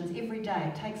of questions every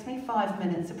day. It takes me 5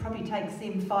 minutes. It probably takes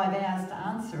them 5 hours to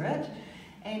answer it.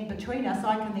 And between us,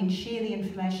 I can then share the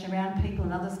information around people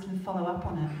and others can follow up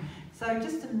on it. So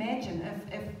just imagine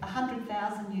if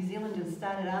 100,000 New Zealanders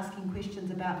started asking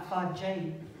questions about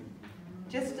 5G.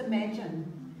 Just imagine.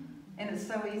 And it's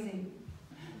so easy.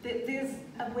 There's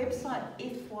a website,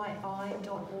 fyi.org.nz,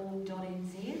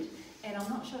 and I'm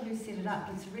not sure who set it up,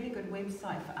 but it's a really good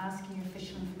website for asking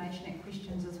official information and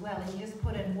questions as well. And you just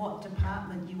put in what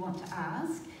department you want to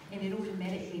ask, and it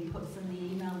automatically puts in the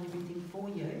email and everything for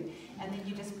you. And then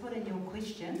you just put in your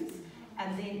questions,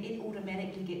 and then it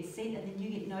automatically gets sent, and then you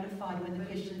get notified when the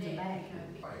questions are back.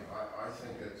 I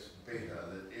think it's better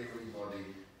that everybody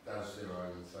does their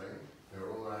own thing. They're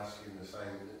all asking the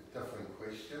same different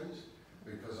questions,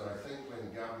 because I think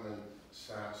when government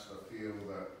starts to feel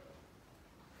that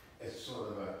it's sort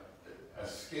of a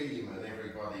scheme and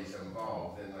everybody's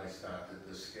involved, then they start to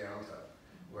discount it.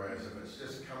 Whereas if it's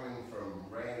just coming from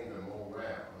random all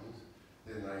round,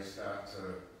 then they start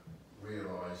to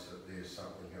realise that there's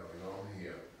something going on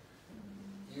here.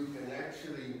 You can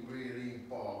actually really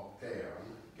bog down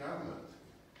government.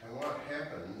 And what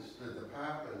happens, the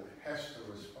department has to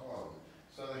respond.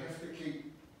 So they have to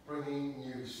keep bringing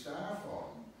new staff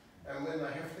on. And when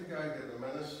they have to go to the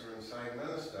minister and say,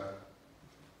 Minister,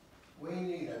 we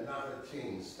need another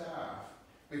 10 staff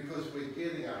because we're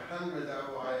getting 100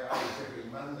 OIAs every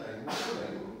Monday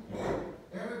morning,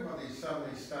 everybody's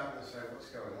suddenly starting to say, what's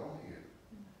going on here?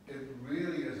 It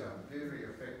really is a very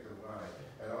effective way.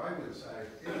 And I would say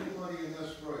if everybody in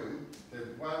this room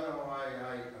did one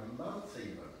OIA a month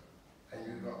even, and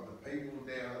you've got the people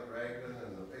down at Raglan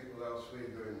and the people elsewhere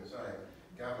doing the same,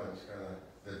 government's going to,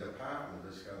 the department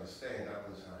is going to stand up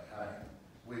and say, hey,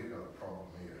 we've got a problem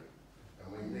here. And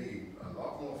we need a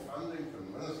lot more funding from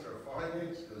the Minister of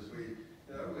Finance because we're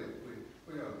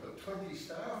going to put 20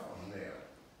 staff on there.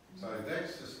 So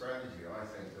that's the strategy I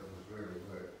think that was really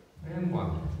work. And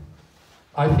one.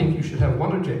 I think you should have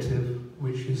one objective,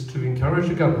 which is to encourage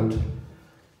the government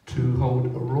to hold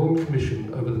a Royal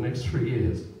Commission over the next 3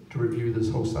 years to review this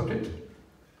whole subject.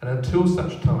 And until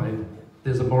such time,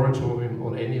 there's a moratorium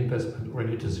on any investment or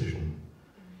any decision.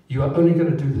 You are only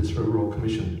going to do this for a Royal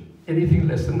Commission. Anything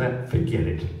less than that, forget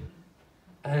it.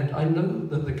 And I know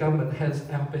that the government has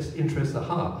our best interests at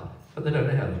heart, but they don't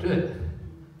know how to do it,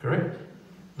 correct?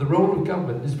 The role of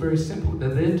government is very simple. They're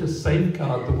there to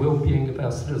safeguard the well-being of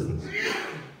our citizens.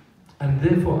 And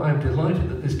therefore, I'm delighted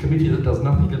that this committee that does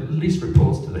nothing at least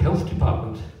reports to the health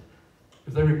department.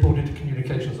 If they reported to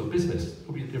communications or business, it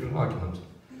would be a different argument.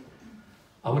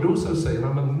 I would also say, and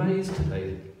I'm amazed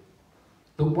today,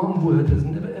 that one word has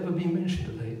never ever been mentioned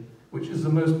today, which is the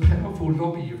most powerful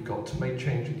lobby you've got to make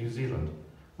change in New Zealand,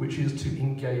 which is to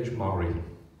engage Maori.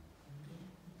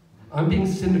 I'm being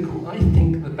cynical. I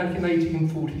think that back in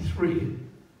 1843,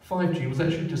 5G was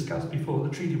actually discussed before the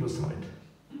treaty was signed.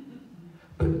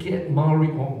 But get Maori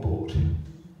on board,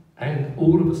 and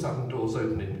all of a sudden doors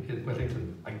open in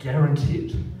Wellington. I guarantee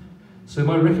it. So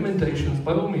my recommendations,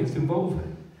 by all means, involve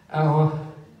our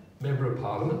Member of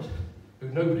Parliament, who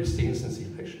nobody's seen since the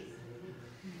election,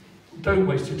 don't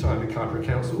waste your time at Kaipara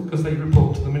Council, because they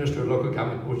report to the Minister of Local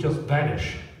Government or just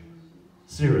vanish.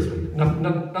 Seriously,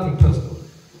 nothing personal.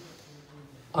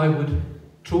 I would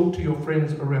talk to your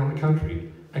friends around the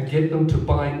country and get them to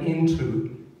buy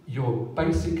into your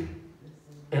basic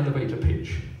elevator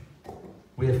pitch.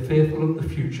 We're fearful of the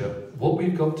future. What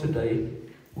we've got today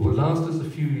will last us a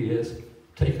few years.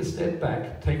 Take a step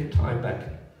back, take a time back,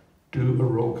 do a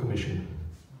royal commission,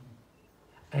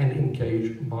 and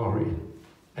engage Maori.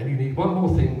 And you need one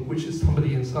more thing, which is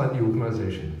somebody inside the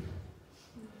organisation.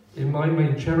 In my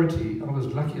main charity, I was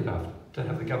lucky enough to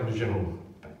have the Governor General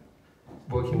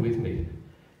working with me.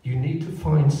 You need to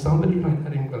find somebody like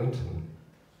that in Wellington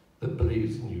that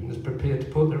believes in you and is prepared to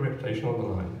put their reputation on the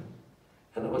line.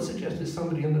 And I would suggest it's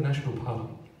somebody in the National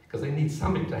Party, because they need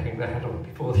something to hang their hat on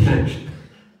before the election.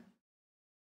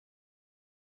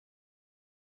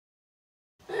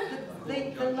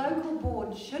 The local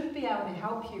board should be able to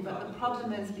help you, but the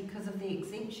problem is because of the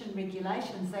exemption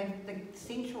regulations, the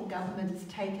central government has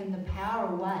taken the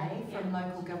power away from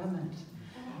local government.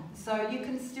 So you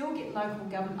can still get local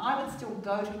government. I would still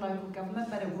go to local government,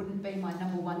 but it wouldn't be my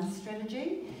 #1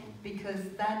 strategy because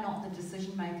they're not the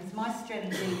decision makers. My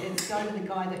strategy is go to the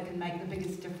guy that can make the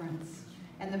biggest difference.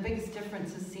 And the biggest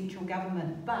difference is central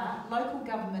government. But local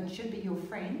government should be your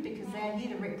friend because they're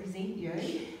here to represent you.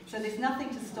 So there's nothing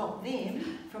to stop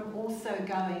them from also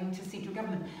going to central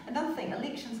government. Another thing,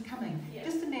 elections coming. Yeah.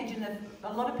 Just imagine if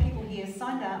a lot of people here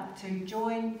signed up to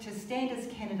join, to stand as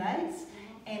candidates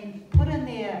and put in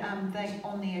their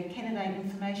on their candidate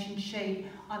information sheet,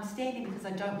 I'm standing because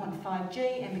I don't want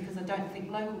 5G and because I don't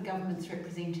think local government's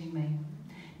representing me.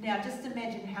 Now just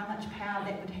imagine how much power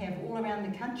that would have all around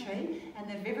the country, and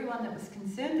if everyone that was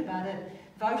concerned about it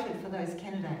voted for those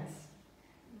candidates.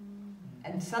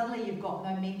 And suddenly you've got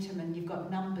momentum and you've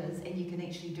got numbers and you can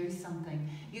actually do something.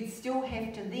 You'd still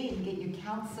have to then get your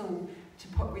council to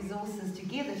put resources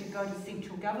together to go to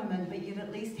central government, but you'd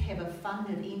at least have a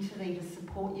funded entity to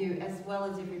support you as well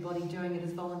as everybody doing it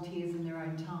as volunteers in their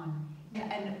own time.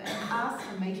 And ask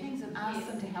for meetings and ask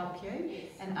them to help you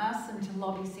and ask them to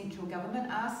lobby central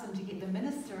government, ask them to get the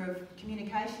Minister of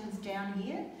Communications down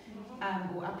here,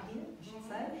 or up here, I should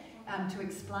say, to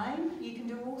explain. You can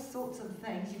do all sorts of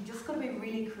things. You've just got to be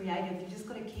really creative. You've just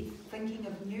got to keep thinking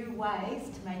of new ways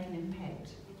to make an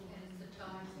impact. And it's the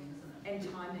timing, isn't it?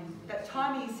 And timing. But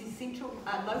timing is essential.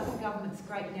 Local government's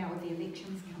great now with the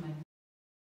elections coming.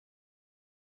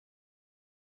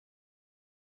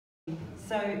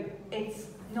 So it's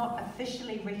not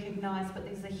officially recognised, but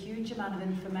there's a huge amount of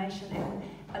information, and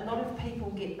a lot of people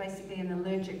get basically an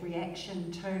allergic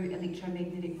reaction to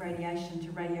electromagnetic radiation,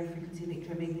 to radio frequency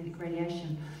electromagnetic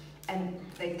radiation. And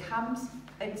it comes,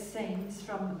 it seems,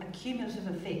 from a cumulative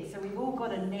effect. So we've all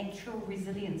got a natural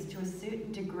resilience to a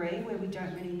certain degree where we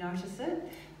don't really notice it.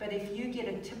 But if you get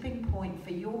a tipping point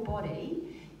for your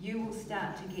body, you will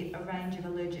start to get a range of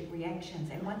allergic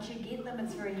reactions. And once you get them,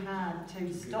 it's very hard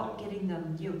to stop getting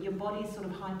them. Your body is sort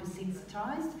of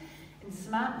hypersensitized. And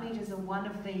smart meters are one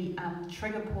of the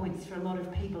trigger points for a lot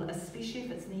of people, especially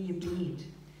if it's near your bed.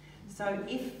 So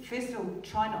first of all,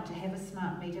 try not to have a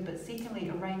smart meter, but secondly,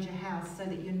 arrange your house so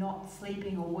that you're not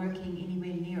sleeping or working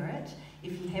anywhere near it.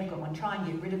 If you have got one, try and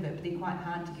get rid of it, but they're quite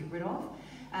hard to get rid of.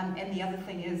 And the other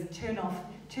thing is turn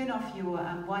off your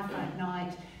Wi-Fi at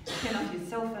night, turn off your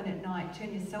cell phone at night,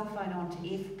 turn your cell phone on to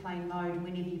airplane mode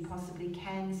whenever you possibly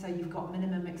can, so you've got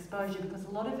minimum exposure, because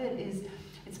a lot of it is,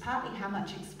 it's partly how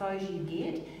much exposure you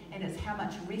get, and it's how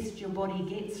much rest your body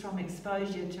gets from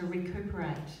exposure to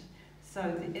recuperate.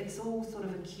 So it's all sort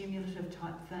of a cumulative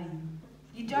type thing.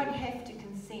 You don't have to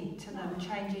consent to them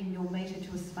changing your meter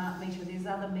to a smart meter. There's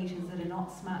other meters that are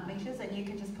not smart meters, and you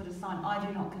can just put a sign, I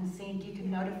do not consent. You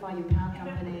can notify your power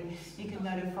company, you can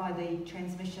notify the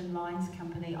transmission lines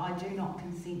company, I do not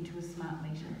consent to a smart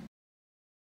meter.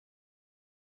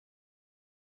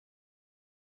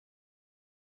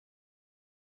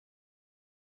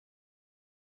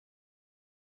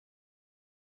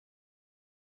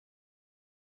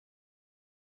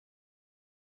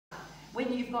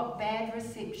 When you've got bad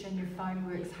reception, your phone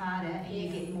works harder and you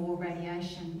get more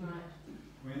radiation. Right.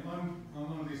 I mean, I'm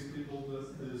one of these people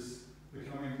that is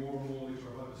becoming more and more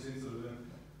electro-hypersensitive, and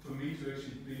for me to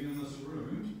actually be in this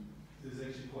room is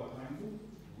actually quite painful.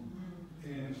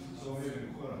 And so I'm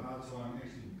having quite a hard time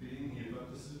actually being here,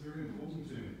 but this is very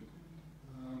important to me.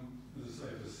 As I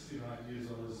say, for 7 or 8 years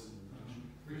I was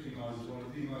recognised as one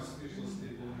of the most specialist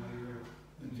people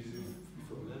in New Zealand.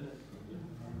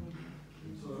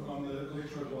 So I'm the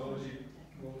electrobiology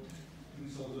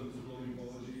consultant for building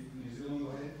biology in New Zealand.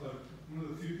 I'm one of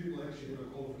the few people actually have a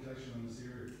qualification in this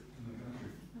area in the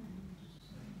country.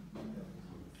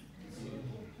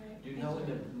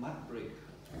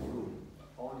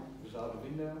 on without a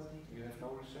window, you have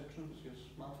no reception with your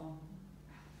smartphone.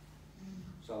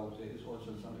 So there is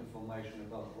also some information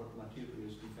about what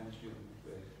materials defense you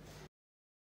create.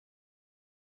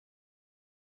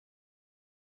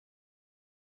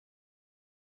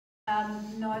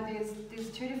 No, there's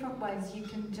two different ways. You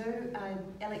can do an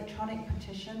electronic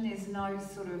petition. There's no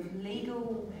sort of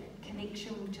legal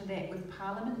connection to that with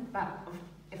Parliament, but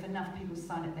if enough people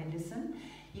sign it, they listen.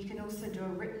 You can also do a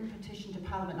written petition to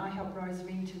Parliament. I helped Rose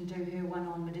Renton do her one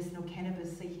on medicinal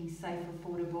cannabis, seeking safe,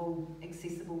 affordable,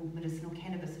 accessible medicinal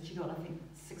cannabis, and she got, I think,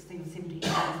 16 or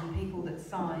 17,000 people that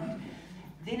signed.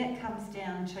 Then it comes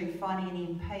down to finding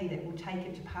an MP that will take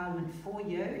it to Parliament for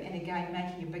you, and again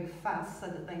making a big fuss so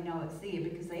that they know it's there,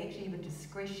 because they actually have a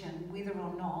discretion whether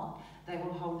or not they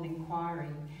will hold an inquiry.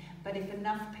 But if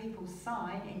enough people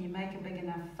sign and you make a big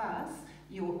enough fuss,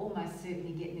 you will almost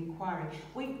certainly get an inquiry.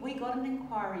 We got an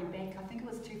inquiry back, I think it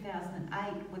was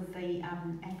 2008, with the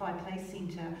FI Place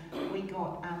Centre. We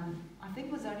got, I think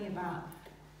it was only about,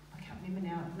 I can't remember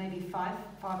now, maybe 5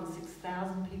 or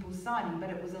 6,000 people signing, but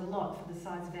it was a lot for the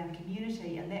size of our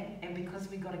community. And because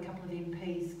we got a couple of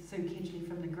MPs, Sue Kedgley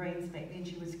from the Greens back then,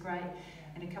 she was great,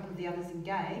 and a couple of the others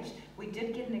engaged, we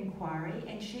did get an inquiry,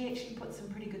 and she actually put some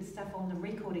pretty good stuff on the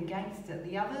record against it.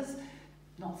 The others,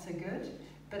 not so good,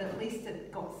 but at least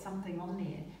it got something on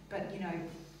there. But you know,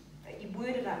 you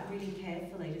word it up really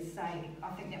carefully to say, I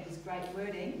think that was great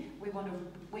wording. We want to,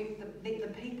 the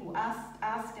people ask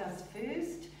us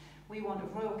first. We want a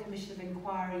Royal Commission of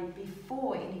Inquiry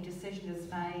before any decision is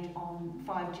made on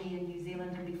 5G in New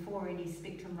Zealand and before any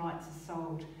spectrum rights are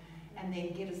sold. And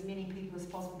then get as many people as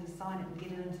possible to sign it and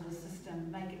get it into the system,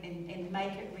 make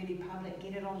it really public,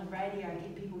 get it on the radio,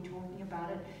 get people talking about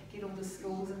it, get all the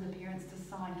schools and the parents to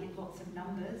sign, get lots of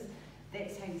numbers.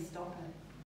 That's how you stop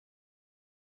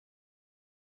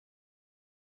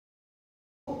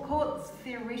it. Courts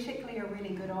theoretically are a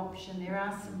really good option. There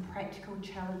are some practical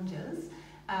challenges,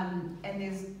 and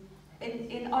there's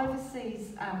in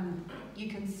overseas you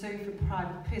can sue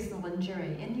for personal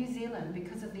injury. In New Zealand,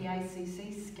 because of the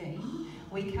ACC scheme,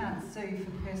 we can't sue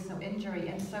for personal injury,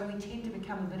 and so we tend to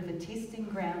become a bit of a testing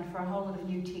ground for a whole lot of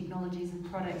new technologies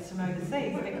and products from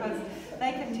overseas, because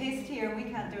they can test here and we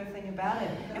can't do a thing about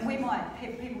it. And we might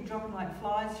have people dropping like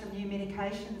flies from new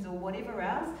medications or whatever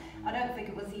else. I don't think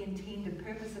it was the intended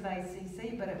purpose of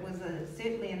ACC, but it was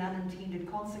certainly an unintended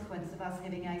consequence of us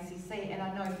having ACC, and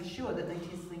I know for sure that they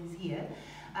test things here.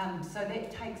 So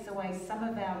that takes away some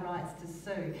of our rights to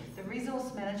sue. The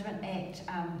Resource Management Act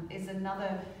is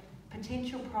another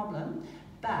potential problem,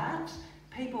 but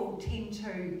people tend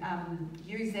to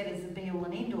use that as a be-all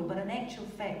and end-all, but in actual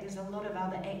fact there's a lot of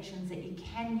other actions that you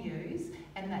can use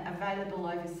and they're available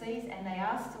overseas, and they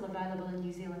are still available in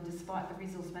New Zealand despite the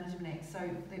Resource Management Act. So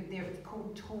they're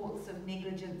called torts of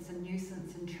negligence and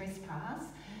nuisance and trespass,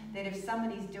 that if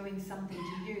somebody's doing something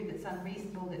to you that's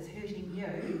unreasonable, that's hurting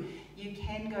you, you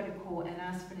can go to court and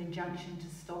ask for an injunction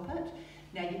to stop it.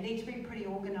 Now you need to be pretty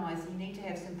organised, you need to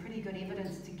have some pretty good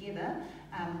evidence together,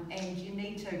 and you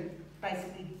need to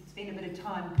basically spend a bit of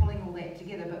time pulling all that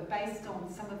together, but based on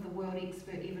some of the world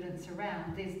expert evidence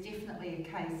around, there's definitely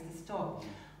a case to stop.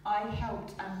 I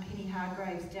helped Penny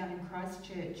Hargraves down in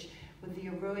Christchurch with the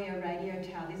Aruia radio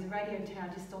tower. There's a radio tower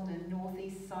just on the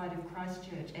northeast side of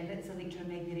Christchurch, and it's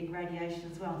electromagnetic radiation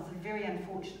as well. It's a very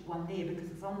unfortunate one there because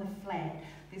it's on the flat.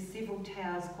 There's several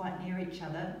towers quite near each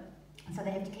other, so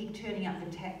they have to keep turning up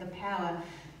the power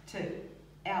to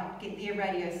get their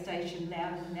radio station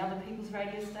louder than the other people's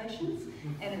radio stations,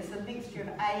 and it's a mixture of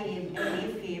AM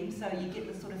and FM, so you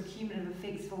get the sort of cumulative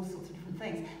effects of all sorts of different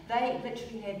things. They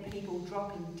literally had people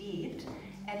dropping dead,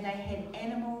 and they had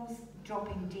animals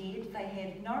dropping dead. They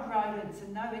had no rodents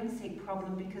and no insect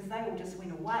problem because they all just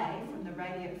went away from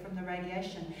the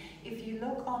radiation. If you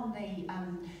look on the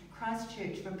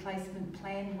Christchurch Replacement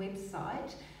Plan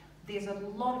website, there's a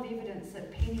lot of evidence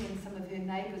that Penny and some of her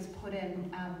neighbours put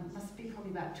in, must be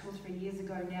probably about 2 or 3 years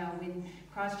ago now, when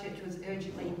Christchurch was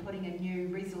urgently putting a new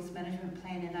resource management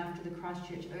plan in after the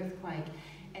Christchurch earthquake.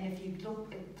 And if you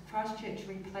look at the Christchurch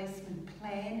Replacement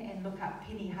Plan and look up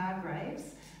Penny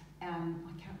Hargraves,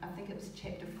 I think it was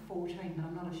chapter 14, but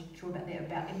I'm not sure about that,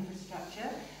 about infrastructure.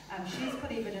 She's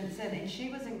put evidence in, and she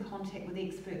was in contact with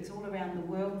experts all around the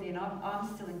world then.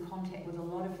 I'm still in contact with a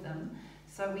lot of them.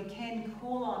 So we can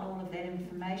call on all of that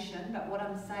information, but what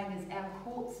I'm saying is our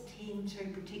courts tend to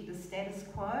protect the status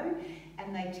quo,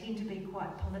 and they tend to be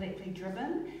quite politically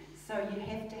driven. So you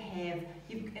have to have,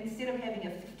 instead of having a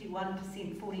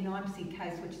 51%, 49%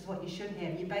 case, which is what you should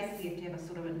have, you basically have to have a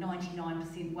sort of a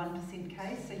 99%, 1%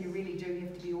 case. So you really do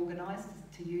have to be organised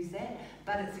to use that.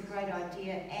 But it's a great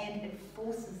idea, and it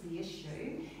forces the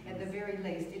issue at the very very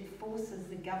least, it forces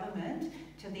the government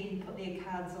to then put their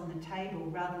cards on the table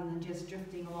rather than just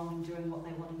drifting along and doing what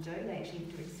they want to do. They actually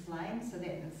have to explain, so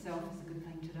that in itself is a good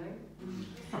thing to do.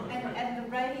 And the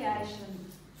radiation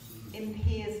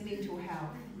impairs mental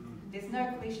health. There's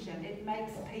no question. It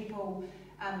makes people,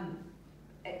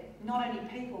 not only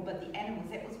people, but the animals.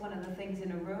 That was one of the things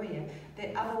in Aruia,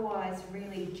 that otherwise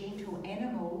really gentle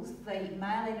animals, the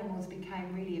male animals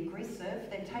became really aggressive.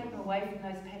 They'd take them away from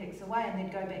those paddocks away and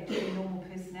they'd go back to their normal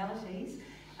personalities.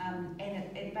 And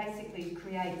it basically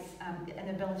creates an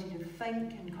ability to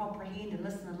think and comprehend and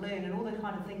listen and learn and all the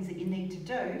kind of things that you need to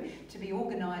do to be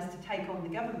organised to take on the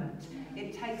government.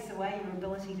 It takes away your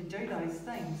ability to do those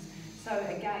things. So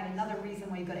again, another reason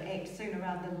why you've got to act sooner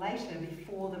rather than later,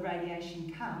 before the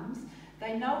radiation comes.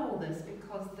 They know all this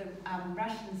because the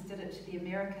Russians did it to the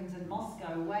Americans in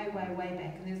Moscow way, way, way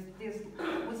back. And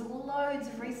there was loads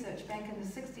of research back in the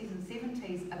 60s and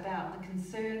 70s about the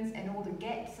concerns and all the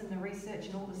gaps in the research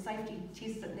and all the safety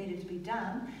tests that needed to be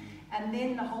done. And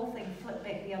then the whole thing flipped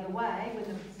back the other way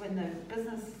when the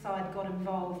business side got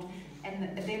involved.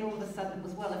 And then all of a sudden it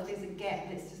was, well, if there's a gap,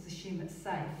 let's just assume it's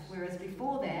safe. Whereas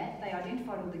before that, they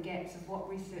identified all the gaps of what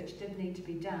research did need to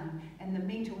be done, and the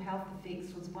mental health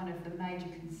effects was one of the major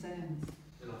concerns.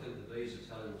 And I think the bees are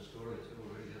telling the story too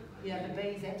already, aren't they? Yeah, the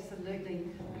bees, absolutely.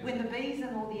 Yeah. When the bees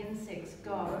and all the insects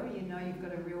go, you know you've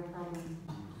got a real problem.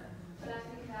 But I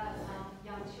think that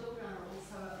young children are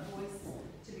also a voice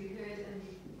to be heard, and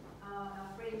our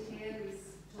friend here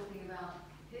who's talking about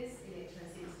his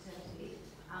electrosensitivity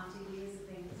after years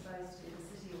of being exposed to the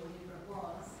city or whatever it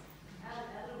was. Our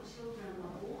little children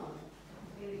are born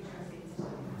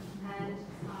electrosensitive, and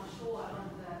I'm sure a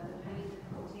lot of the pain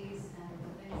difficulties and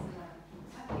the things that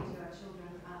are happening to our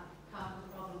children are part of the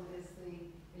problem is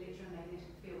the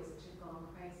electromagnetic fields which have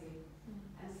gone crazy.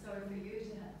 And so for you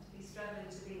to be struggling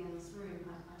to be in this room,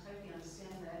 I totally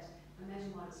understand that.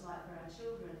 Imagine what it's like for our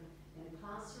children in a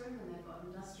classroom when they've got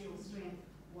industrial strength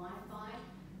Wi-Fi,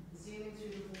 zooming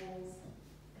through the walls,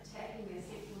 attacking their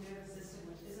central nervous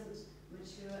system, which isn't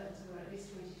mature until at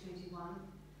least 2021.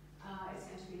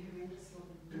 It's going to be horrendous for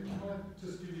them. Can I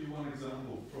just give you one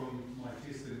example from my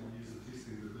testing, my years of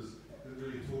testing, because it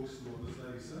really talks to what this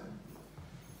lady said.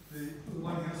 The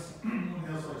one house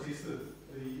I tested,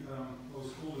 I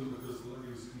was called in because the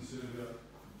lady was concerned about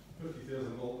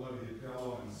 50,000 volt overhead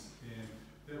power lines, and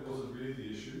that wasn't really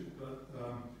the issue. But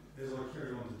as I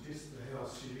carried on to test the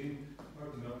house, she then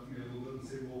opened up to me a little bit and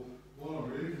said, well, what I'm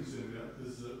really concerned about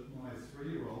is that my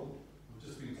 3-year-old, I've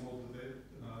just been told that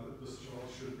this child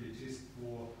should be tested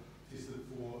for,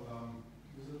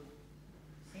 was it?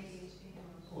 ADHD.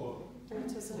 Or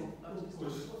Autism.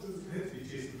 just had to be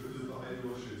tested because of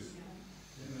behavioural issues.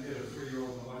 And they had a 3-year-old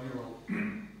and a 1-year-old.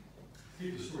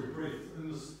 Keep the story brief.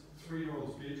 In this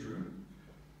 3-year-old's bedroom,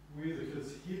 where the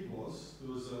kid's head was,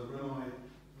 there was a Rinnai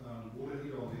water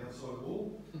heater on the outside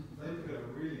wall. They put out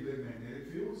really big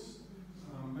magnetic fields.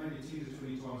 Maybe 10 to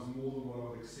 20 times more than what I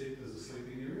would accept as a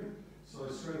sleeping area. So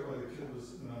straight away the kid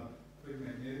was in a big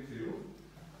magnetic field.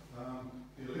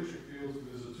 The electric fields,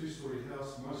 because it's a 2-storey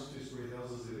house, most 2-storey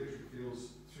houses, the electric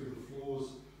fields through the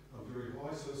floors are very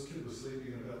high. So this kid was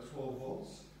sleeping at about 12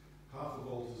 volts. Half a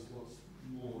volt is what's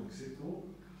more acceptable.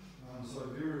 So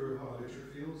very, very high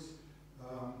electric fields.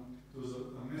 There was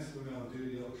a massive amount of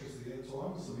dirty electricity at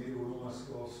times. The meter would almost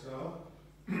go off scale.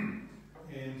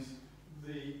 And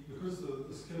because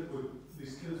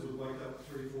these kids would wake up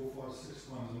 3, 4, 5, 6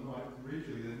 times a night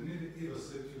regularly. They never ever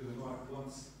slept through the night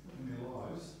once in their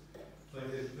lives. They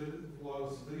had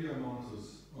wireless video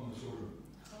monitors on the children.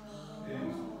 Oh. And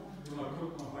when I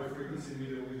put my high frequency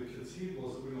meter where the kid's head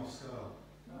was, it went off scale.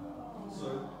 Oh.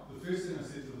 So the first thing I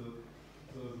said to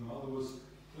the mother was,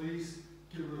 please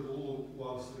get rid of all the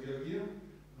wireless video gear.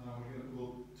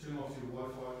 We'll turn off your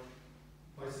Wi-Fi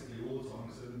basically all the time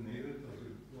because they didn't need it. They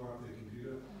could wire up their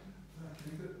computer,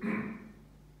 connect it.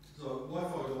 So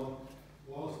Wi-Fi gone,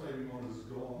 wireless baby monitors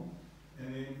gone,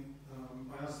 and then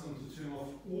I asked them to turn off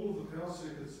all of the power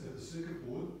circuits at the circuit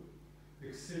board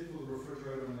except for the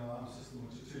refrigerator and the alarm system,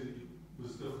 which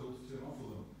was difficult to turn off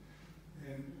for them.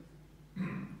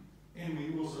 And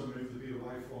we also moved the bed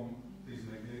away from these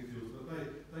magnetic fields, but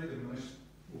they diminished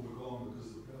or were gone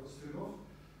because the power was turned off.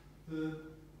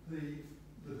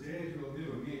 The dad, who I've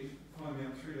never met, phoned me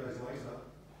up 3 days later,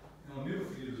 and I'll never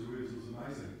forget his words, it was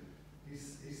amazing. He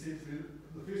said to me,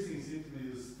 the first thing he said to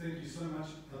me is, thank you so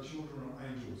much, our children are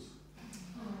angels.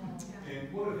 Oh. And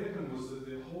what had happened was that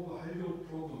their whole behavioural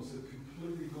problems had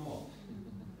completely gone.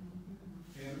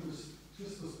 And it was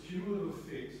just this cumulative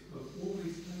effect of all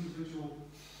these individual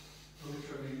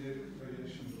electromagnetic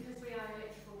radiation. Because we are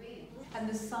electrical beings. And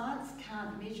the science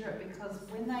can't measure it because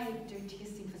when they do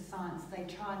testing for science, they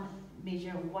try and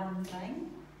measure one thing.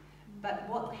 But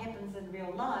what happens in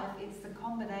real life, it's the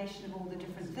combination of all the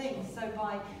different things. So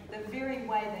by the very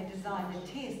way they design the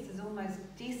test is almost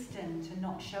destined to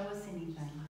not show us anything.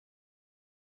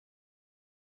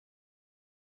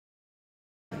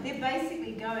 They're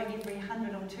basically going every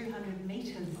 100 or 200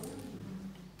 metres.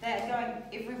 They're going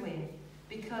everywhere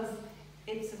because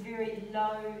it's a very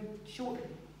low, short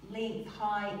length,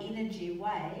 high energy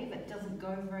wave. It doesn't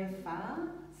go very far,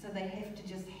 so they have to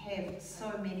just have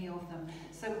so many of them.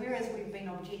 So whereas we've been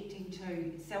objecting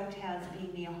to cell towers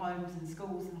being near homes and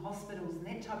schools and hospitals and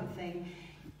that type of thing,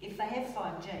 if they have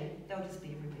 5G, they'll just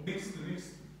be everywhere. The next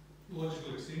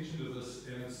logical extension of this,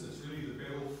 and it's really the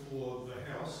battle for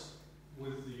the house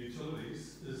with the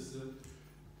utilities, is that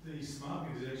the smart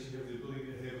meters actually have the ability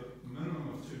to have a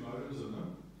minimum of 2 modems in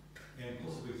them, and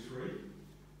possibly 3.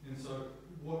 And so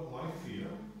what I fear,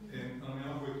 and I mean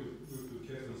I've worked with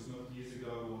Catherine Smith years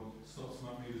ago on Stop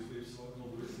Smart Meters website and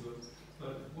all the rest of it,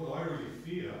 but what I really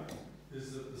fear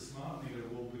is that the smart meter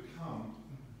will become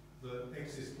the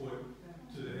access point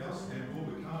to the house and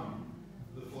will become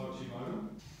the 5G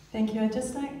modem. Thank you. I'd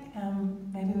just like,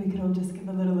 maybe we could all just give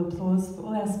a little applause for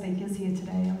all our speakers here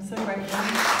today. I'm so grateful.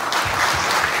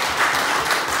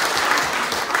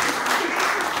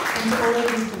 And to all of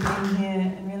you for being here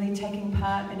and really taking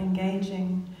part and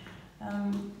engaging.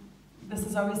 This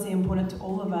is obviously important to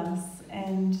all of us,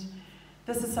 and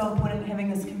this is so important, having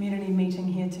this community meeting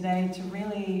here today, to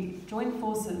really join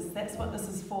forces. That's what this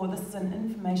is for. This is an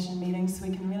information meeting so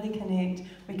we can really connect,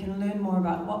 we can learn more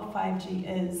about what 5G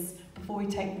is before we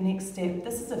take the next step.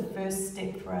 This is a first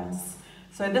step for us.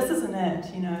 So this isn't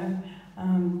it, you know.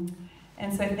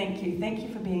 And so thank you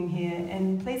for being here,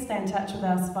 and please stay in touch with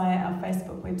us via our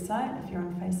Facebook website if you're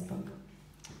on Facebook.